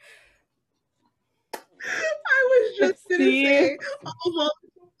 I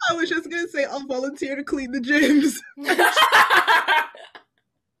was just gonna say I'll volunteer to clean the gyms.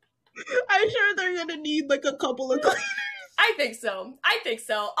 I'm sure they're gonna need like a couple of cleaners. I think so.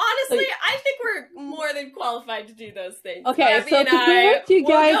 Honestly, I think we're more than qualified to do those things. Okay, Abby so to put you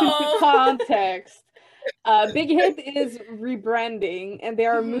guys into context, Big Hit is rebranding, and they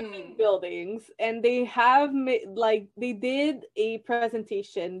are moving buildings, and they have they did a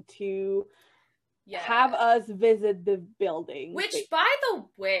presentation to have us visit the building. Which, by the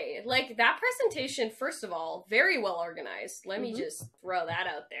way, like that presentation, first of all, very well organized. Let me just throw that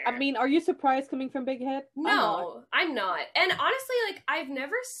out there. I mean, are you surprised coming from Big Hit? No, I'm not. And honestly, like I've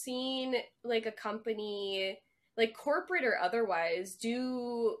never seen like a company, like corporate or otherwise,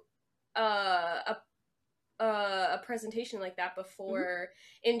 do a presentation like that before,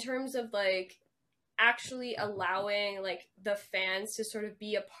 in terms of like actually allowing like the fans to sort of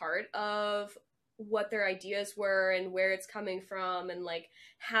be a part of what their ideas were and where it's coming from and like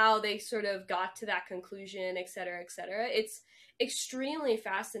how they sort of got to that conclusion, etc., etc. It's extremely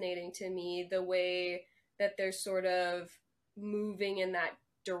fascinating to me the way that they're sort of moving in that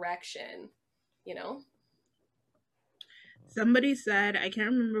direction, you know? Somebody said, I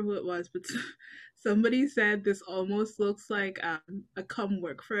can't remember who it was, but somebody said this almost looks like a "Come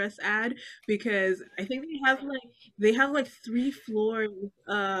Work for Us" ad, because I think they have like 3 floors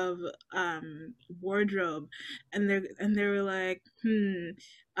of wardrobe, and they were like,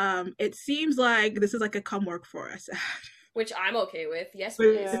 it seems like this is like a "Come Work for Us" ad. Which I'm okay with. Yes,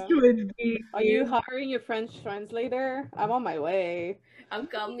 please. Are you hiring your French translator? I'm on my way. I'm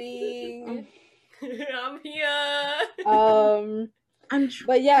coming. I'm here.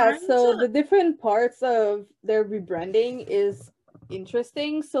 But yeah, so the different parts of their rebranding is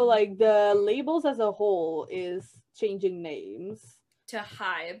interesting. So like the labels as a whole is changing names to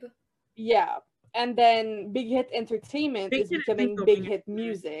Hybe. Yeah. And then Big Hit Entertainment is becoming Big Hit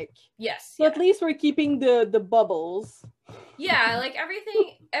Music. Yes. So at least we're keeping the bubbles. Yeah, like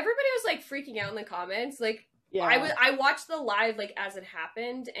everybody was like freaking out in the comments. Like I watched the live like as it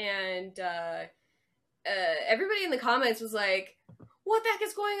happened, and everybody in the comments was like, what the heck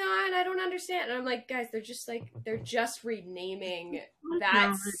is going on? I don't understand. And I'm like, guys, they're just renaming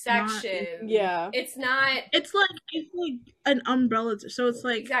that section. Yeah. It's not. It's like an umbrella. So it's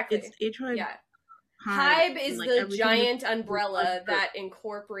like, exactly. It's HYBE. Yeah. Hybe is like the giant umbrella that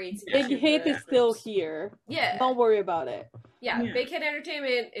incorporates. Big Hit is still here. Yeah. Don't worry about it. Yeah, Big Hit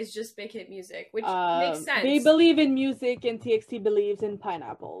Entertainment is just Big Hit Music, which makes sense. They believe in music, and TXT believes in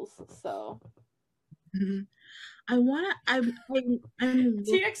pineapples. So. Mm-hmm. I'm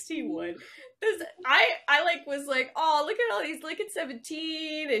TXT would. I like was like, oh, look at all these, look at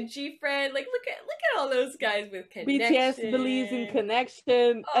 17 and G-Friend, like look at all those guys with connection. BTS believes in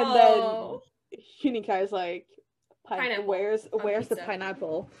connection, and then Huening-Kai's like, pineapple. Where's the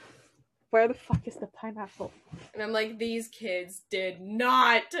pineapple? Where the fuck is the pineapple? And I'm like, these kids did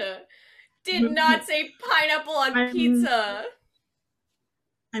not say pineapple on pizza.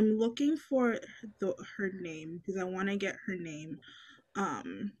 I'm looking for her name because I want to get her name.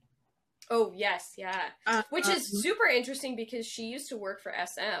 Oh yes, yeah. Which is super interesting because she used to work for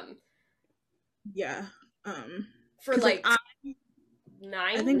SM. Yeah. For like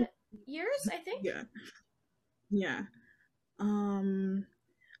 9 years, I think. Yeah. Yeah.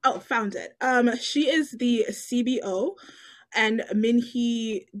 Oh, found it. She is the CBO, and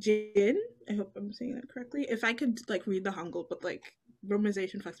Minhee Jin. I hope I'm saying that correctly. If I could like read the Hangul, but like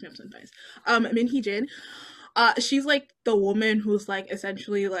romanization fucks me up sometimes. Minhee Jin. She's like the woman who's like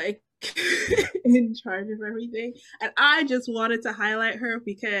essentially like in charge of everything, and I just wanted to highlight her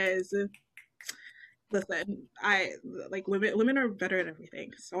because listen, I like women are better at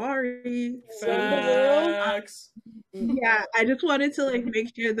everything. Sorry. Facts. Yeah, I just wanted to like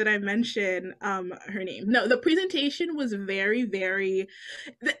make sure that I mention her name. No, the presentation was very, very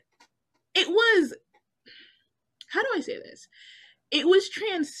it was, how do I say this? It was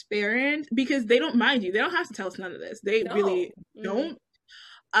transparent because they don't, mind you, they don't have to tell us none of this. They really don't.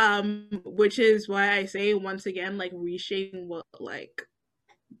 Which is why I say once again, like reshaping what like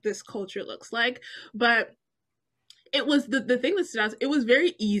this culture looks like. But it was the thing that stood out, it was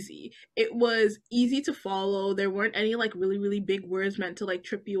very easy. It was easy to follow. There weren't any like really, really big words meant to like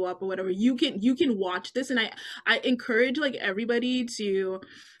trip you up or whatever. You can watch this, and I encourage like everybody to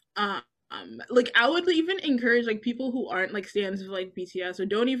like I would even encourage like people who aren't like stans of like BTS or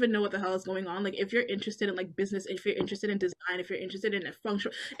don't even know what the hell is going on. Like if you're interested in like business, if you're interested in design, if you're interested in a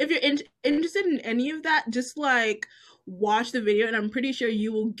function, if you're interested in any of that, just like watch the video, and I'm pretty sure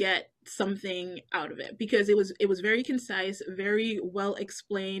you will get something out of it because it was very concise, very well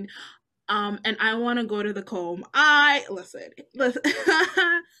explained. And I want to go to the comb. Listen. Yes.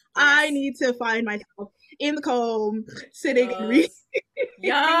 I need to find myself in the comb sitting and reading.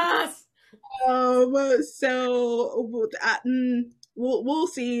 Yes. So we'll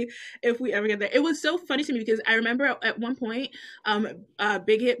see if we ever get there. It was so funny to me because I remember at one point,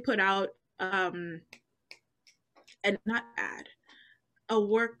 Big Hit put out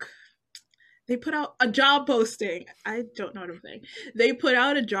they put out a job posting. I don't know what I'm saying. They put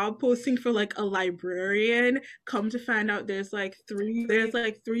out a job posting for like a librarian. Come to find out there's like three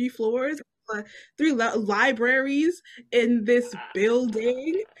floors, three libraries in this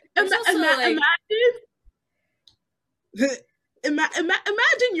building. Imagine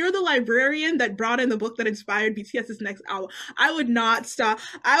you're the librarian that brought in the book that inspired BTS's next album. I would not stop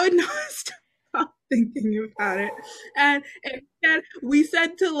thinking about it. And we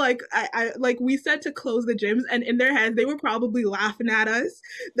said to like we said to close the gyms, and in their heads they were probably laughing at us.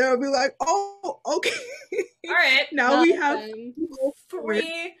 They would be like, oh, okay. All right. Now we have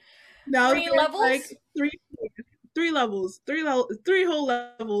three levels? Like three whole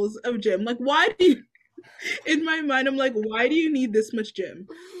levels of gym. Like why do you, in my mind I'm like, why do you need this much gym?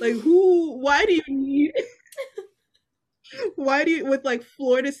 Like why do you need why do you, with like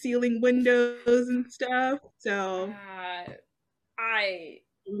floor to ceiling windows and stuff? So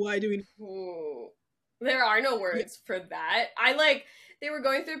why do we there are no words for that. They were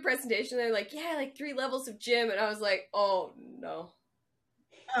going through a presentation, they're like, yeah, like 3 levels of gym, and I was like, oh no.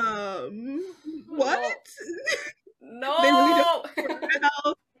 What? No. They really don't.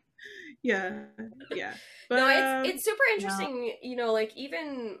 Yeah. But no, it's super interesting, you know, like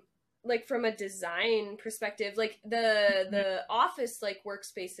even like from a design perspective, like the office like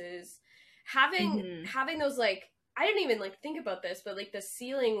workspaces having those like, I didn't even like think about this, but like the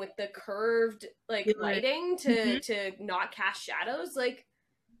ceiling with the curved like lighting to not cast shadows, like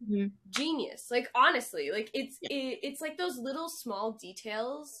genius. Like honestly, like it's like those little small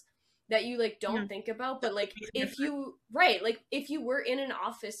details that you like don't think about, but like if you were in an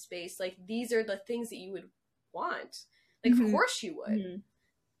office space, like these are the things that you would want. Like of course you would.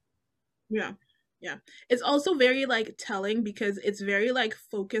 Yeah. It's also very like telling because it's very like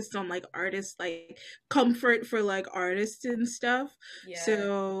focused on like artists, like comfort for like artists and stuff. Yeah.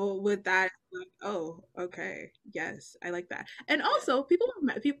 So with that, like, oh, okay, yes, I like that. And also people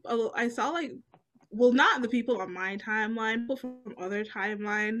I saw like, well, not the people on my timeline, people from other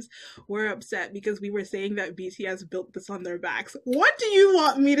timelines were upset because we were saying that BTS built this on their backs. What do you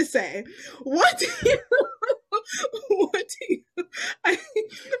want me to say?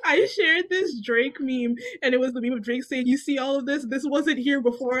 I shared this Drake meme, and it was the meme of Drake saying, you see all of this? This wasn't here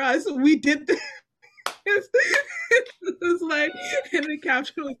before us. We did this. It was like, and the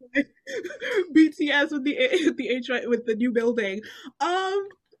caption was like, BTS with the new building.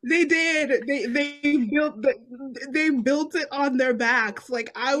 They did. They built it on their backs.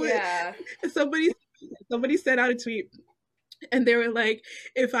 Like somebody sent out a tweet And they were like,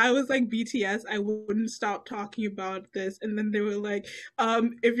 if I was like BTS, I wouldn't stop talking about this. And then they were like,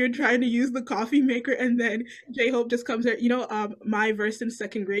 if you're trying to use the coffee maker, and then J-Hope just comes there, my verse in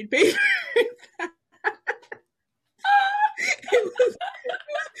second grade paper.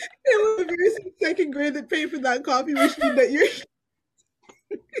 it was a verse in second grade that paid for that coffee machine that you're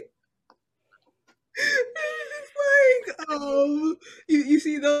it's like, you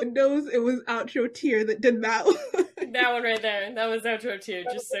see the windows, it was Outro Tier that did that one. That one right there. That was Outro Tier,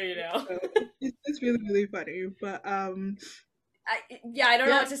 just so you know. It's really, really funny. But I don't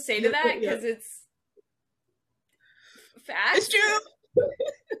know what to say to that, because it's fact. It's true.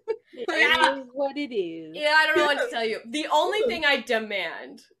 It is what it is. Yeah, I don't know what to tell you. The only thing I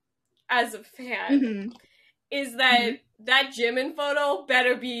demand as a fan is that that Jimin photo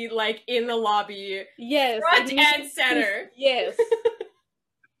better be like in the lobby, yes, front and center. Yes.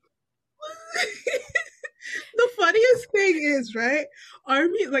 The funniest thing is, right,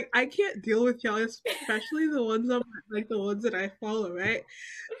 ARMY, like, I can't deal with y'all, especially the ones that I follow, right?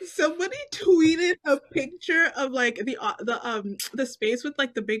 Somebody tweeted a picture of like the space with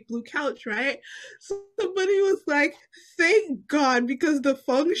like the big blue couch, right? So somebody was like, thank God, because the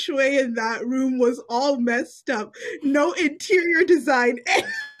feng shui in that room was all messed up. No interior design.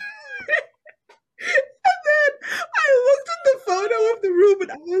 And then I looked at the photo of the room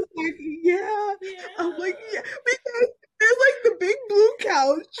and I was like, yeah. I'm like, yeah, because there's like the big blue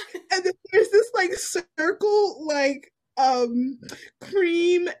couch and then there's this like circle like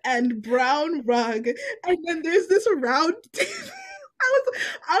cream and brown rug, and then there's this round table.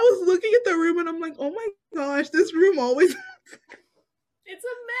 I was looking at the room and I'm like, oh my gosh, this room always it's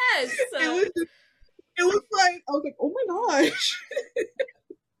a mess. It was like, I was like, oh my gosh.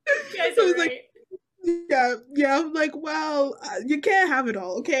 You guys are right. Like, yeah, I'm like, wow, you can't have it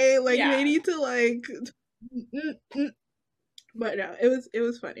all, okay? Like, they need to like but no, it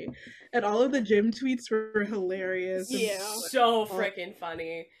was funny. And all of the gym tweets were hilarious. Yeah. So freaking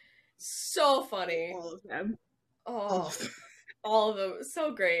funny. So funny. All of them. Oh, all of them.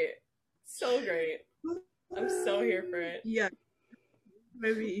 So great. So great. I'm so here for it. Yeah.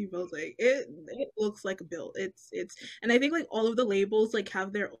 Maybe Evo's like, it looks like a build. It's and I think like all of the labels like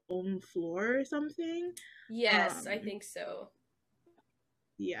have their own floor or something. Yes, I think so.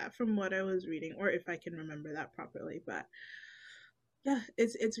 Yeah, from what I was reading, or if I can remember that properly, but yeah,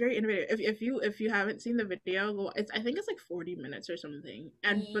 it's very innovative. If you haven't seen the video, I think it's like 40 minutes or something.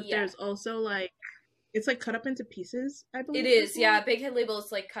 And but there's also like it's like cut up into pieces, I believe. It is, yeah. Big Head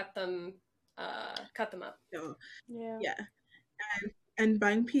Labels like cut them up. So, yeah. And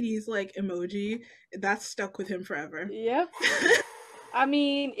Bang PD's like emoji, that's stuck with him forever. Yep. I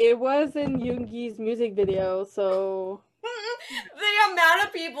mean, it was in Yoongi's music video, so the amount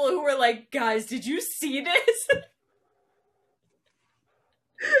of people who were like, guys, did you see this?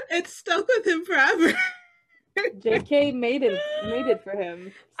 It's stuck with him forever. JK made it for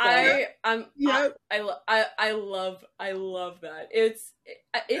him. So. I love that. It's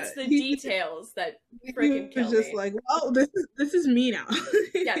the details that freaking kill me. Just like, oh, this is me now.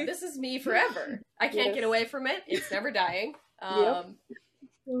 Yeah, this is me forever. I can't get away from it. It's never dying. Yep.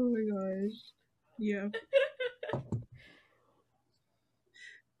 Oh my gosh. Yeah.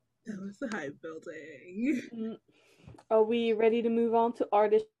 That was the hype building. Are we ready to move on to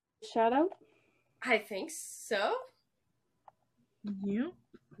artist shout out? I think so. Yep.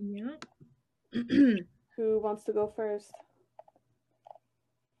 Who wants to go first?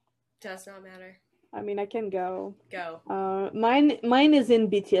 Does not matter. I mean, I can go. Go. Mine is in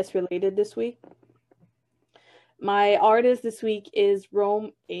BTS related this week. My artist this week is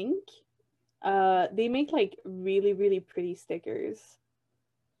Rome Inc. They make like really, really pretty stickers.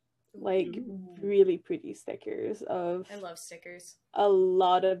 Like really pretty stickers of I love stickers. A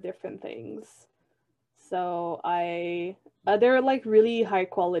lot of different things. So they're like really high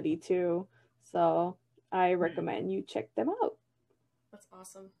quality too. So I recommend you check them out. That's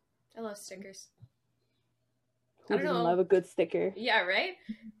awesome. I love stickers. Who doesn't love a good sticker? Yeah, right?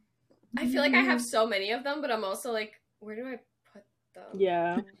 I feel like I have so many of them, but I'm also like, where do I put them?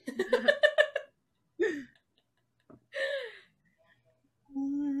 Yeah.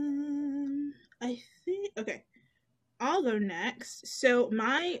 I think okay. I'll go next. So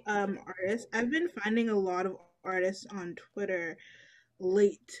my artist, I've been finding a lot of artists on Twitter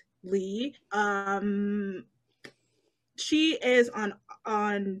lately. She is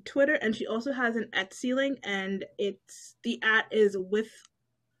on Twitter and she also has an Etsy link, and the @ is with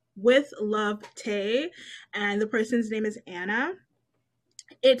love Tay, and the person's name is Anna.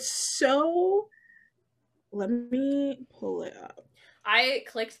 It's so, let me pull it up. I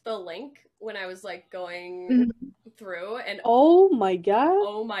clicked the link when I was like going through, and oh my god.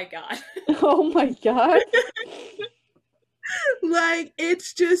 Oh my god. Oh my god. Like,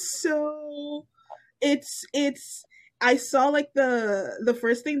 it's just so, it's I saw like the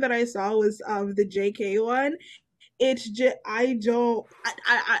first thing that I saw was the JK one. It's just, I don't,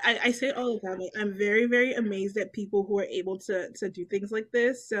 I say it all the time. Like, I'm very, very amazed at people who are able to do things like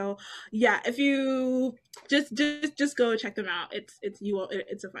this. So yeah, if you just go check them out. It's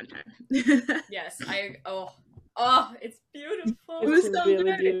a fun time. Yes, it's beautiful. It was so really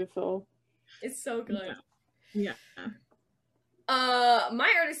good. Beautiful. It's so good. Yeah.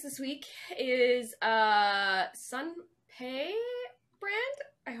 My artist this week is Sunpei brand.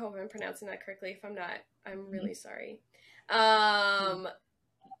 I hope I'm pronouncing that correctly. If I'm not, I'm really sorry. I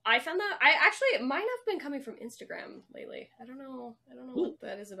found that it might have been coming from Instagram lately. I don't know what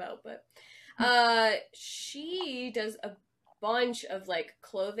that is about, but she does a bunch of like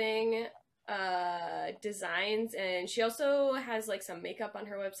clothing designs, and she also has like some makeup on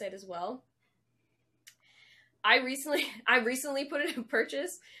her website as well. I recently put it in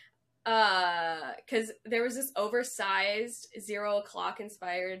purchase because there was this oversized 0 o'clock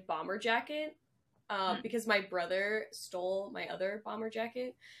inspired bomber jacket because my brother stole my other bomber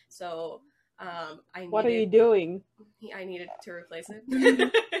jacket, so what are you doing? I needed to replace it.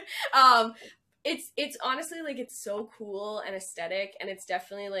 It's honestly like it's so cool and aesthetic, and it's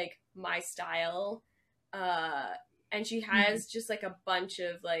definitely like my style. And she has just like a bunch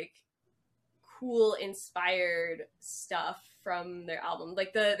of like cool inspired stuff from their album.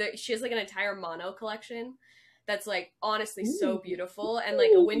 Like she has like an entire mono collection that's like honestly so beautiful, and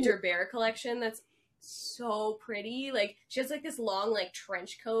like a winter bear collection that's so pretty. Like she has like this long like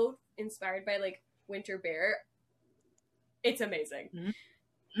trench coat inspired by like winter bear. It's amazing.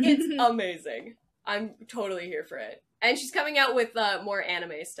 It's amazing. I'm totally here for it. And she's coming out with more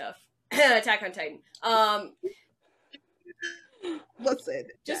anime stuff. Attack on Titan. Listen,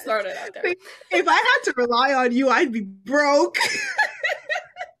 just throwing it out there. If I had to rely on you, I'd be broke.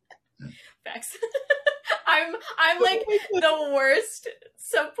 Facts. I'm like the worst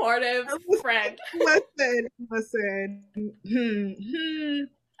supportive friend. Listen.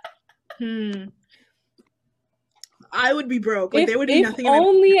 I would be broke. Like, there would be nothing. If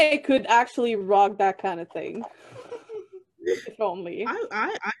only I could actually rock that kind of thing. If only.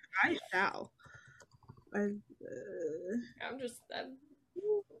 I shall.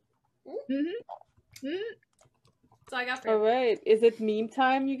 So I got for you. All right. Is it meme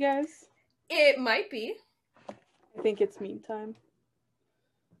time, you guys? It might be. I think it's meme time.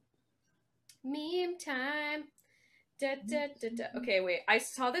 Meme time. Da, da, da, da. Okay, wait. I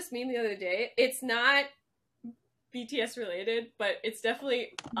saw this meme the other day. It's not BTS related, but it's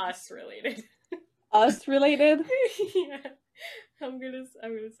definitely us related. Us related? Yeah. I'm gonna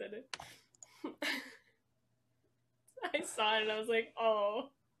send it. I saw it and I was like, oh,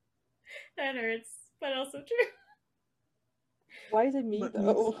 that hurts, but also true. Why is it me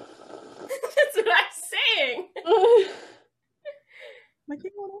though? That's what I'm saying. My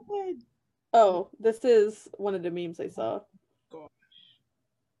king went ahead. Oh, this is one of the memes I saw. Gosh.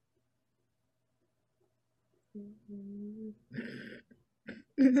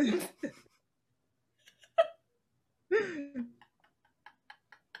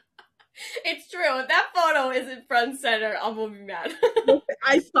 It's true. If that photo isn't front center, I will be mad.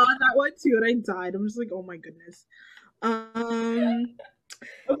 I saw that one too and I died. I'm just like, oh my goodness. Okay,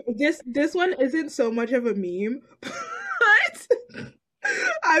 this one isn't so much of a meme, but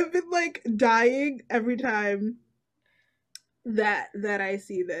I've been like dying every time that I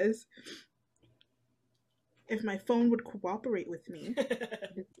see this. If my phone would cooperate with me,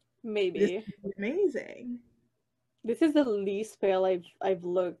 maybe. This is amazing. This is the least pale I've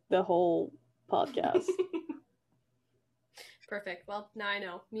looked the whole podcast. Perfect. Well, now I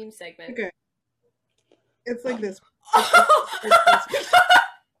know. Meme segment. Okay. It's like this.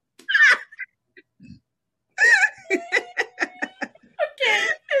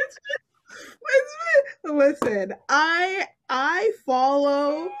 Listen, I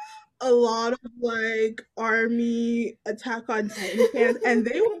follow a lot of like Army Attack on Titan fans, and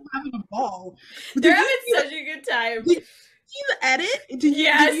they were having a ball. They're having such a good time. Did you see the edit? Did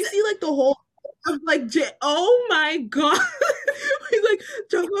you see like the whole? I'm like, oh my god! He's like,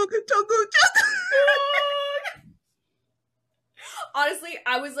 Jungkook. Honestly,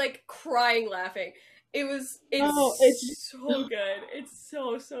 I was like crying laughing. It's so good. It's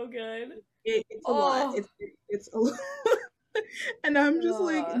so good. It's a lot. It's a lot. And I'm just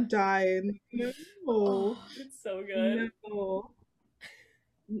like dying. No. It's so good. No.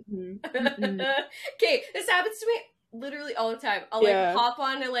 Okay, this happens to me literally all the time. I'll like hop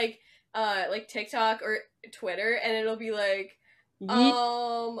on to like like TikTok or Twitter, and it'll be like,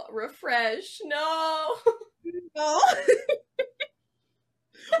 refresh, no. No.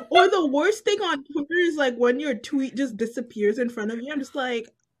 Or the worst thing on Twitter is like when your tweet just disappears in front of you. I'm just like,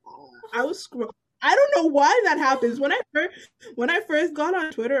 I was scrolling. I don't know why that happens. When I first got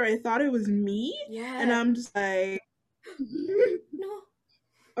on Twitter, I thought it was me. Yeah. And I'm just like, no.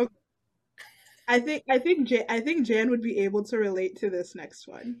 Okay. I think Jan would be able to relate to this next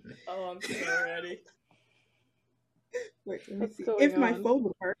one. Oh, I'm so ready. Wait, let me see if my phone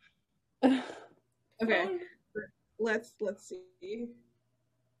would work. Okay, let's see.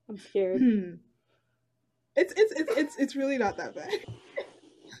 I'm scared. It's really not that bad.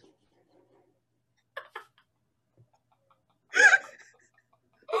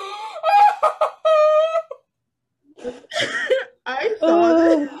 I saw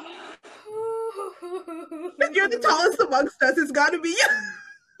this. You're the tallest amongst us. It's got to be you.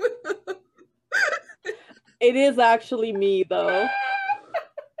 It is actually me, though.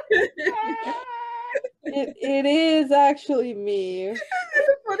 It is actually me. And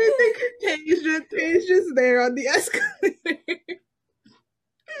the funny thing, Tay's just there on the escalator.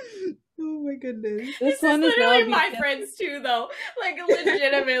 Oh my goodness. This one is literally my friends too, though. Like,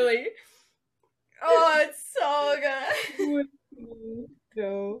 legitimately. Oh, it's so good.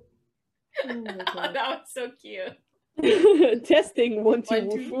 No. Oh my God. That was so cute. Testing 1 2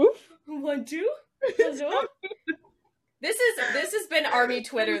 woof woof. 1 2. This has been Army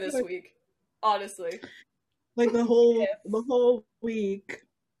Twitter this week. Honestly. Like the whole week.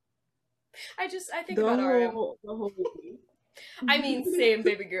 I think about RM. The whole week. I mean, same,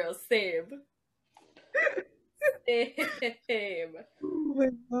 baby girl, same. Same. Oh my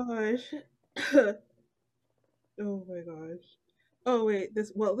gosh. Oh my gosh. Oh wait,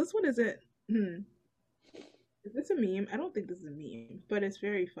 this one isn't. Is this a meme? I don't think this is a meme, but it's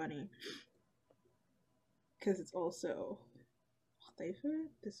very funny. Because it's also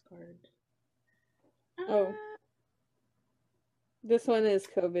discard. Oh. This one is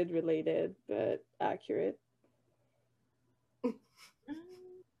COVID related, but accurate. Okay,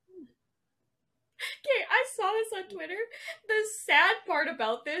 I saw this on Twitter. The sad part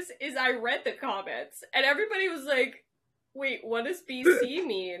about this is I read the comments, and everybody was like, wait, what does BC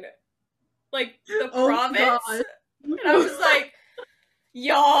mean? Like, the province? God. And I was like,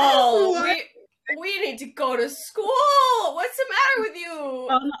 y'all, we need to go to school! What's the matter with you?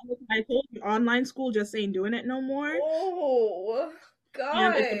 I told you, online school just ain't doing it no more. Oh,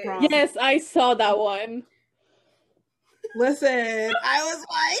 God. Yes, I saw that one. Listen, I was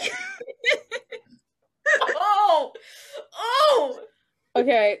like... Oh!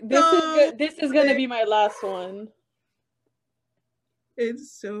 Okay, this is gonna be my last one. It's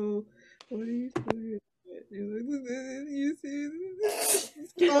so... What are you doing? You see?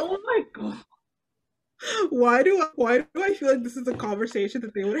 Oh my God. Why do I feel like this is a conversation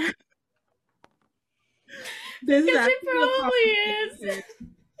that they would have? This it probably is.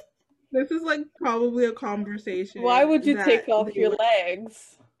 This is like probably a conversation. Why would you take off your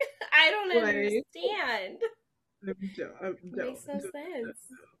legs? I don't understand. It makes no sense.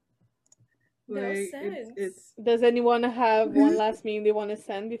 No sense. Does anyone have one last meme they want to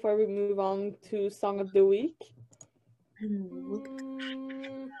send before we move on to Song of the Week?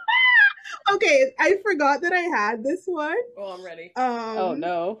 Okay, I forgot that I had this one. Oh, I'm ready. Oh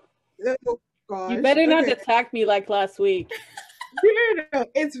no. Oh gosh. You better not attack me like last week. No,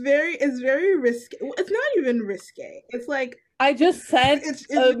 it's very risky. It's not even risque. It's like I just sent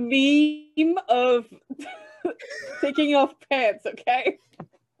a meme of taking off pants, okay?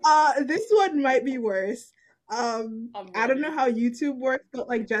 This one might be worse. I don't know how YouTube works, but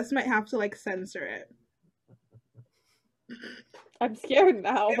like Jess might have to like censor it. I'm scared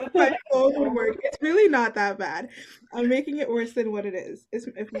now. If my phone would work. It's really not that bad. I'm making it worse than what it is.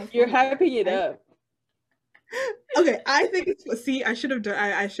 You're hyping it up. Okay, I think it's. See, I should have done.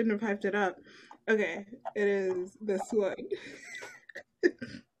 I shouldn't have hyped it up. Okay, it is this one.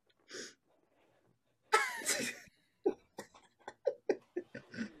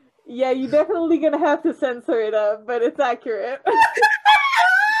 Yeah, you're definitely gonna have to censor it up, but it's accurate.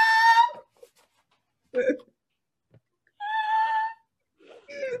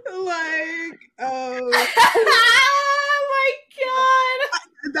 Like, oh my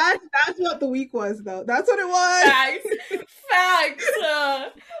God! That's what the week was, though. That's what it was. Facts.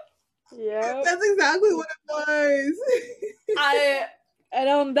 Yeah, that's exactly what it was. And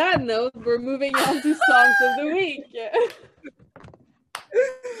on that note, we're moving on to songs of the week.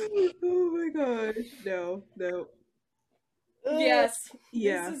 Oh my gosh! No. Yes.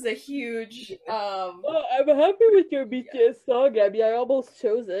 Yeah. This is a huge. Oh, I'm happy with your BTS song, Abby. I almost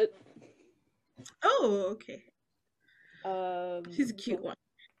chose it. Oh, okay. She's a cute one.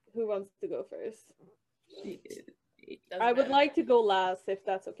 Who wants to go first? Doesn't I would matter. like to go last, if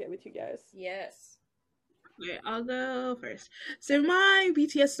that's okay with you guys. Yes. Okay, I'll go first. So my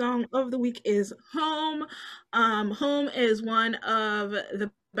BTS song of the week is Home. Home is one of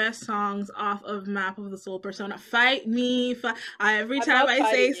the best songs off of Map of the Soul Persona. Fight me. Every time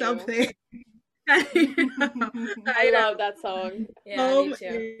I say something. I love that song. Yeah, Home me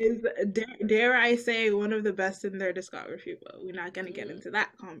too. is, dare I say, one of the best in their discography, but we're not going to get into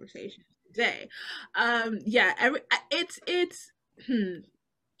that conversation today. Yeah, it's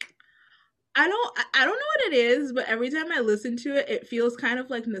I don't know what it is, but every time I listen to it, it feels kind of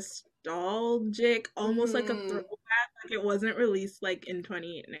like nostalgic, almost like a throwback. Like it wasn't released like in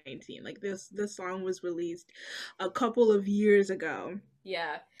 2019. Like this song was released a couple of years ago.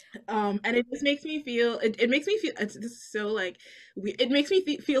 Yeah. And it just makes me feel it makes me feel this is so like it makes me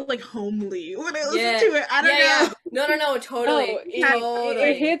feel like homely when I listen to it. I don't know. No, totally.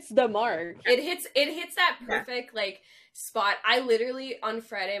 It hits the mark. It hits that perfect like spot. I literally on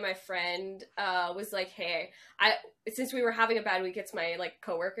Friday, my friend was like, "Hey, since we were having a bad week, it's my like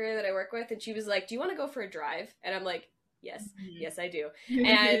coworker that I work with, and she was like, "Do you want to go for a drive?" And I'm like, "Yes, yes, I do."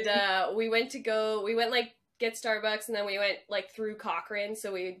 And we went like get Starbucks, and then we went like through Cochrane,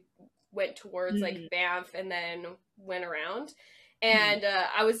 so we went towards like Banff, and then went around. And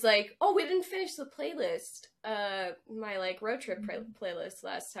I was like, "Oh, we didn't finish the playlist, my like road trip playlist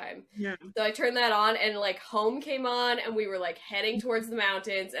last time." Yeah. So I turned that on, and like Home came on, and we were like heading towards the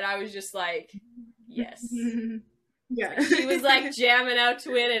mountains, and I was just like, "Yes." Yeah. Like, she was like jamming out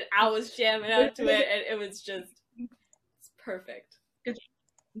to it, and I was jamming out to it, and it was just it's perfect.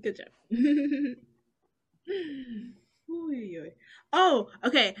 Good job. Oh,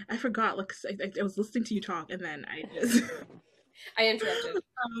 okay. I forgot. Like I was listening to you talk, and then I just I interrupted.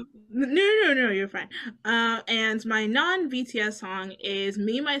 No, you're fine. And my non-BTS song is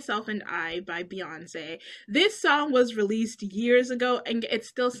 "Me, Myself, and I" by Beyonce. This song was released years ago, and it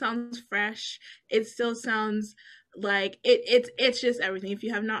still sounds fresh. It still sounds like it's just everything. If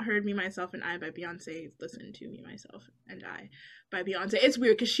you have not heard "Me, Myself, and I" by Beyonce, listen to "Me, Myself, and I" by Beyonce. It's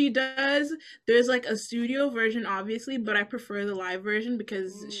weird because there's like a studio version obviously, but I prefer the live version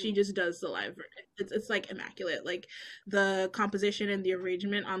because she just does the live version. It's like immaculate. Like the composition and the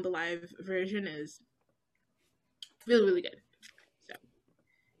arrangement on the live version is really, really good.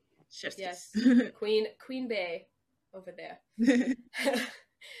 So yes. Queen Bey over there.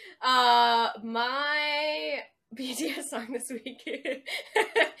 My BTS song this week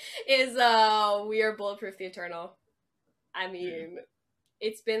is "We Are Bulletproof the Eternal." I mean,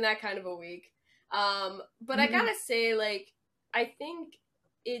 it's been that kind of a week. But I gotta say, like, I think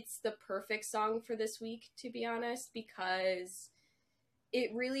it's the perfect song for this week, to be honest, because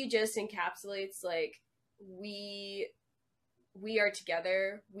it really just encapsulates, like, we are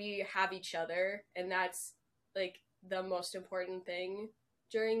together, we have each other, and that's, like, the most important thing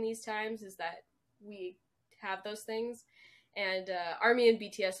during these times, is that we have those things. And ARMY and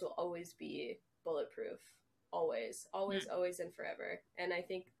BTS will always be bulletproof. Always and forever. And I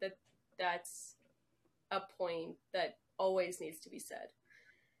think that's a point that always needs to be said.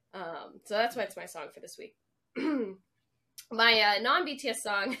 So that's why it's my song for this week. My non-BTS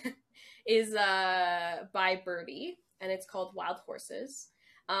song is by Birdie, and it's called Wild Horses.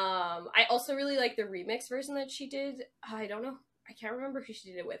 I also really like the remix version that she did. I don't know, I can't remember who she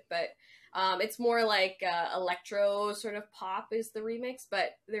did it with, but it's more like electro sort of pop is the remix,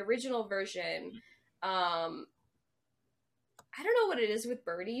 but the original version, I don't know what it is with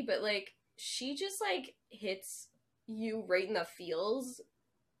Birdie, but like she just like hits you right in the feels,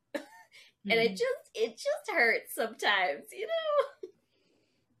 and it just hurts sometimes, you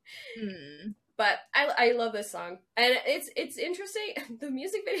know. But I love this song, and it's interesting. The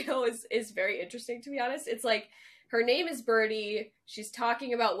music video is very interesting, to be honest. It's like her name is Birdie, she's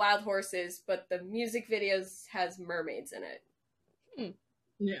talking about wild horses, but the music video has mermaids in it.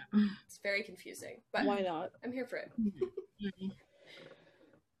 Yeah. It's very confusing, but why not? I'm here for it.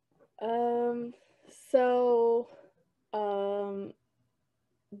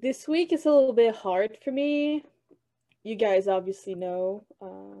 This week is a little bit hard for me. You guys obviously know.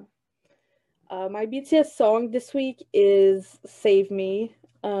 My BTS song this week is Save Me.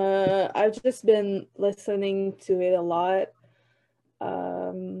 I've just been listening to it a lot.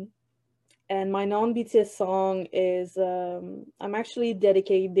 And my non-BTS song is I'm actually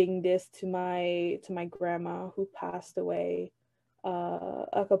dedicating this to my grandma who passed away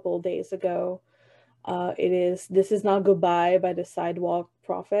a couple of days ago. It is "This Is Not Goodbye" by the Sidewalk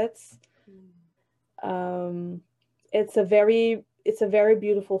Prophets. It's a very it's a very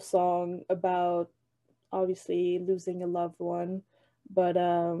beautiful song about obviously losing a loved one, but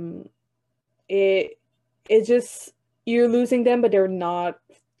it just, you're losing them, but they're not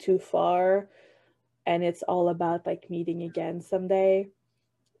too far, and it's all about like meeting again someday.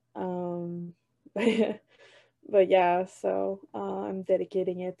 But yeah, so I'm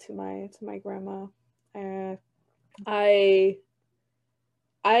dedicating it to my grandma.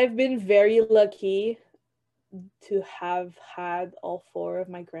 I've been very lucky to have had all four of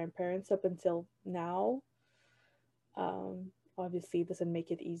my grandparents up until now. Obviously, it doesn't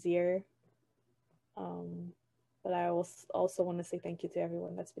make it easier. But I also want to say thank you to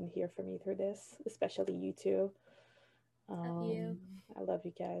everyone that's been here for me through this, especially you two. Love you. I love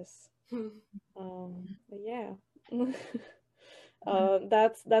you guys. But yeah.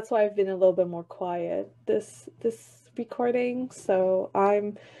 That's why I've been a little bit more quiet this recording. So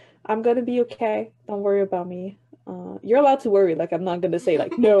I'm gonna be okay. Don't worry about me. You're allowed to worry. Like, I'm not gonna say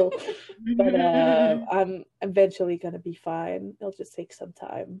like no, but I'm eventually gonna be fine. It'll just take some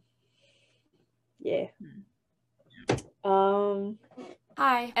time. Yeah.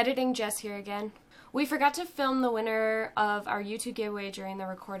 Hi, editing Jess here again. We forgot to film the winner of our YouTube giveaway during the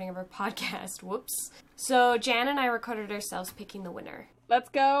recording of our podcast. Whoops. So Jan and I recorded ourselves picking the winner. Let's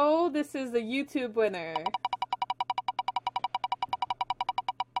go. This is the YouTube winner.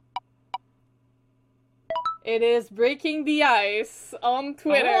 It is Breaking the Ice on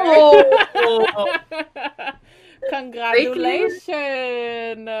Twitter. Oh.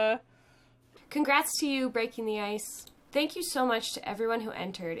 Congratulations. Congrats to you, Breaking the Ice. Thank you so much to everyone who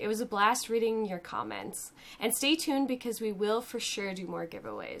entered. It was a blast reading your comments. And stay tuned because we will for sure do more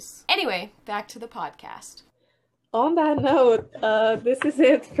giveaways. Anyway, back to the podcast. On that note, this is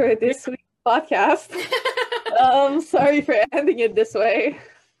it for this week's podcast. Sorry for ending it this way.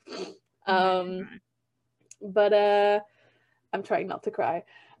 But I'm trying not to cry.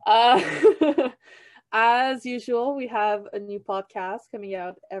 As usual, we have a new podcast coming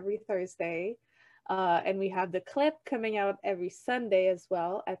out every Thursday. And we have the clip coming out every Sunday as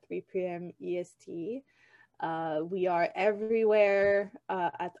well at 3 p.m. EST. We are everywhere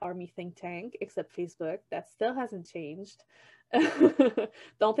at Army Think Tank, except Facebook. That still hasn't changed.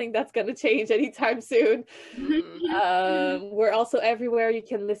 Don't think that's going to change anytime soon. We're also everywhere. You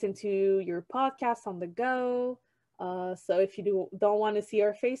can listen to your podcast on the go. So if you don't want to see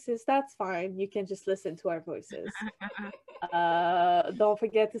our faces, that's fine. You can just listen to our voices. Don't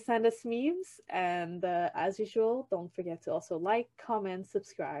forget to send us memes. And as usual, don't forget to also like, comment,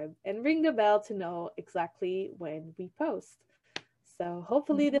 subscribe, and ring the bell to know exactly when we post. So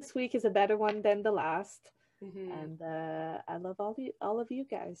hopefully this week is a better one than the last. And I love all of you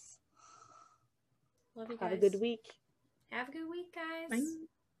guys. Love you guys. Have a good week. Have a good week, guys. Bye.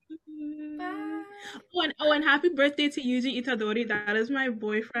 Bye. And happy birthday to Yuji Itadori. That is my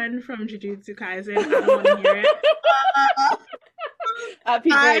boyfriend from Jujutsu Kaisen. I don't want to hear it. Happy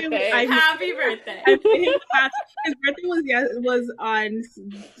birthday. Happy birthday. His birthday was on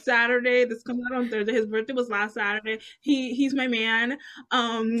Saturday. This comes out on Thursday. His birthday was last Saturday. He's my man.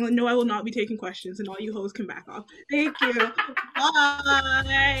 No, I will not be taking questions, and all you hoes can back off. Thank you.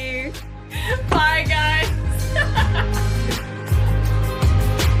 Bye. Bye, guys.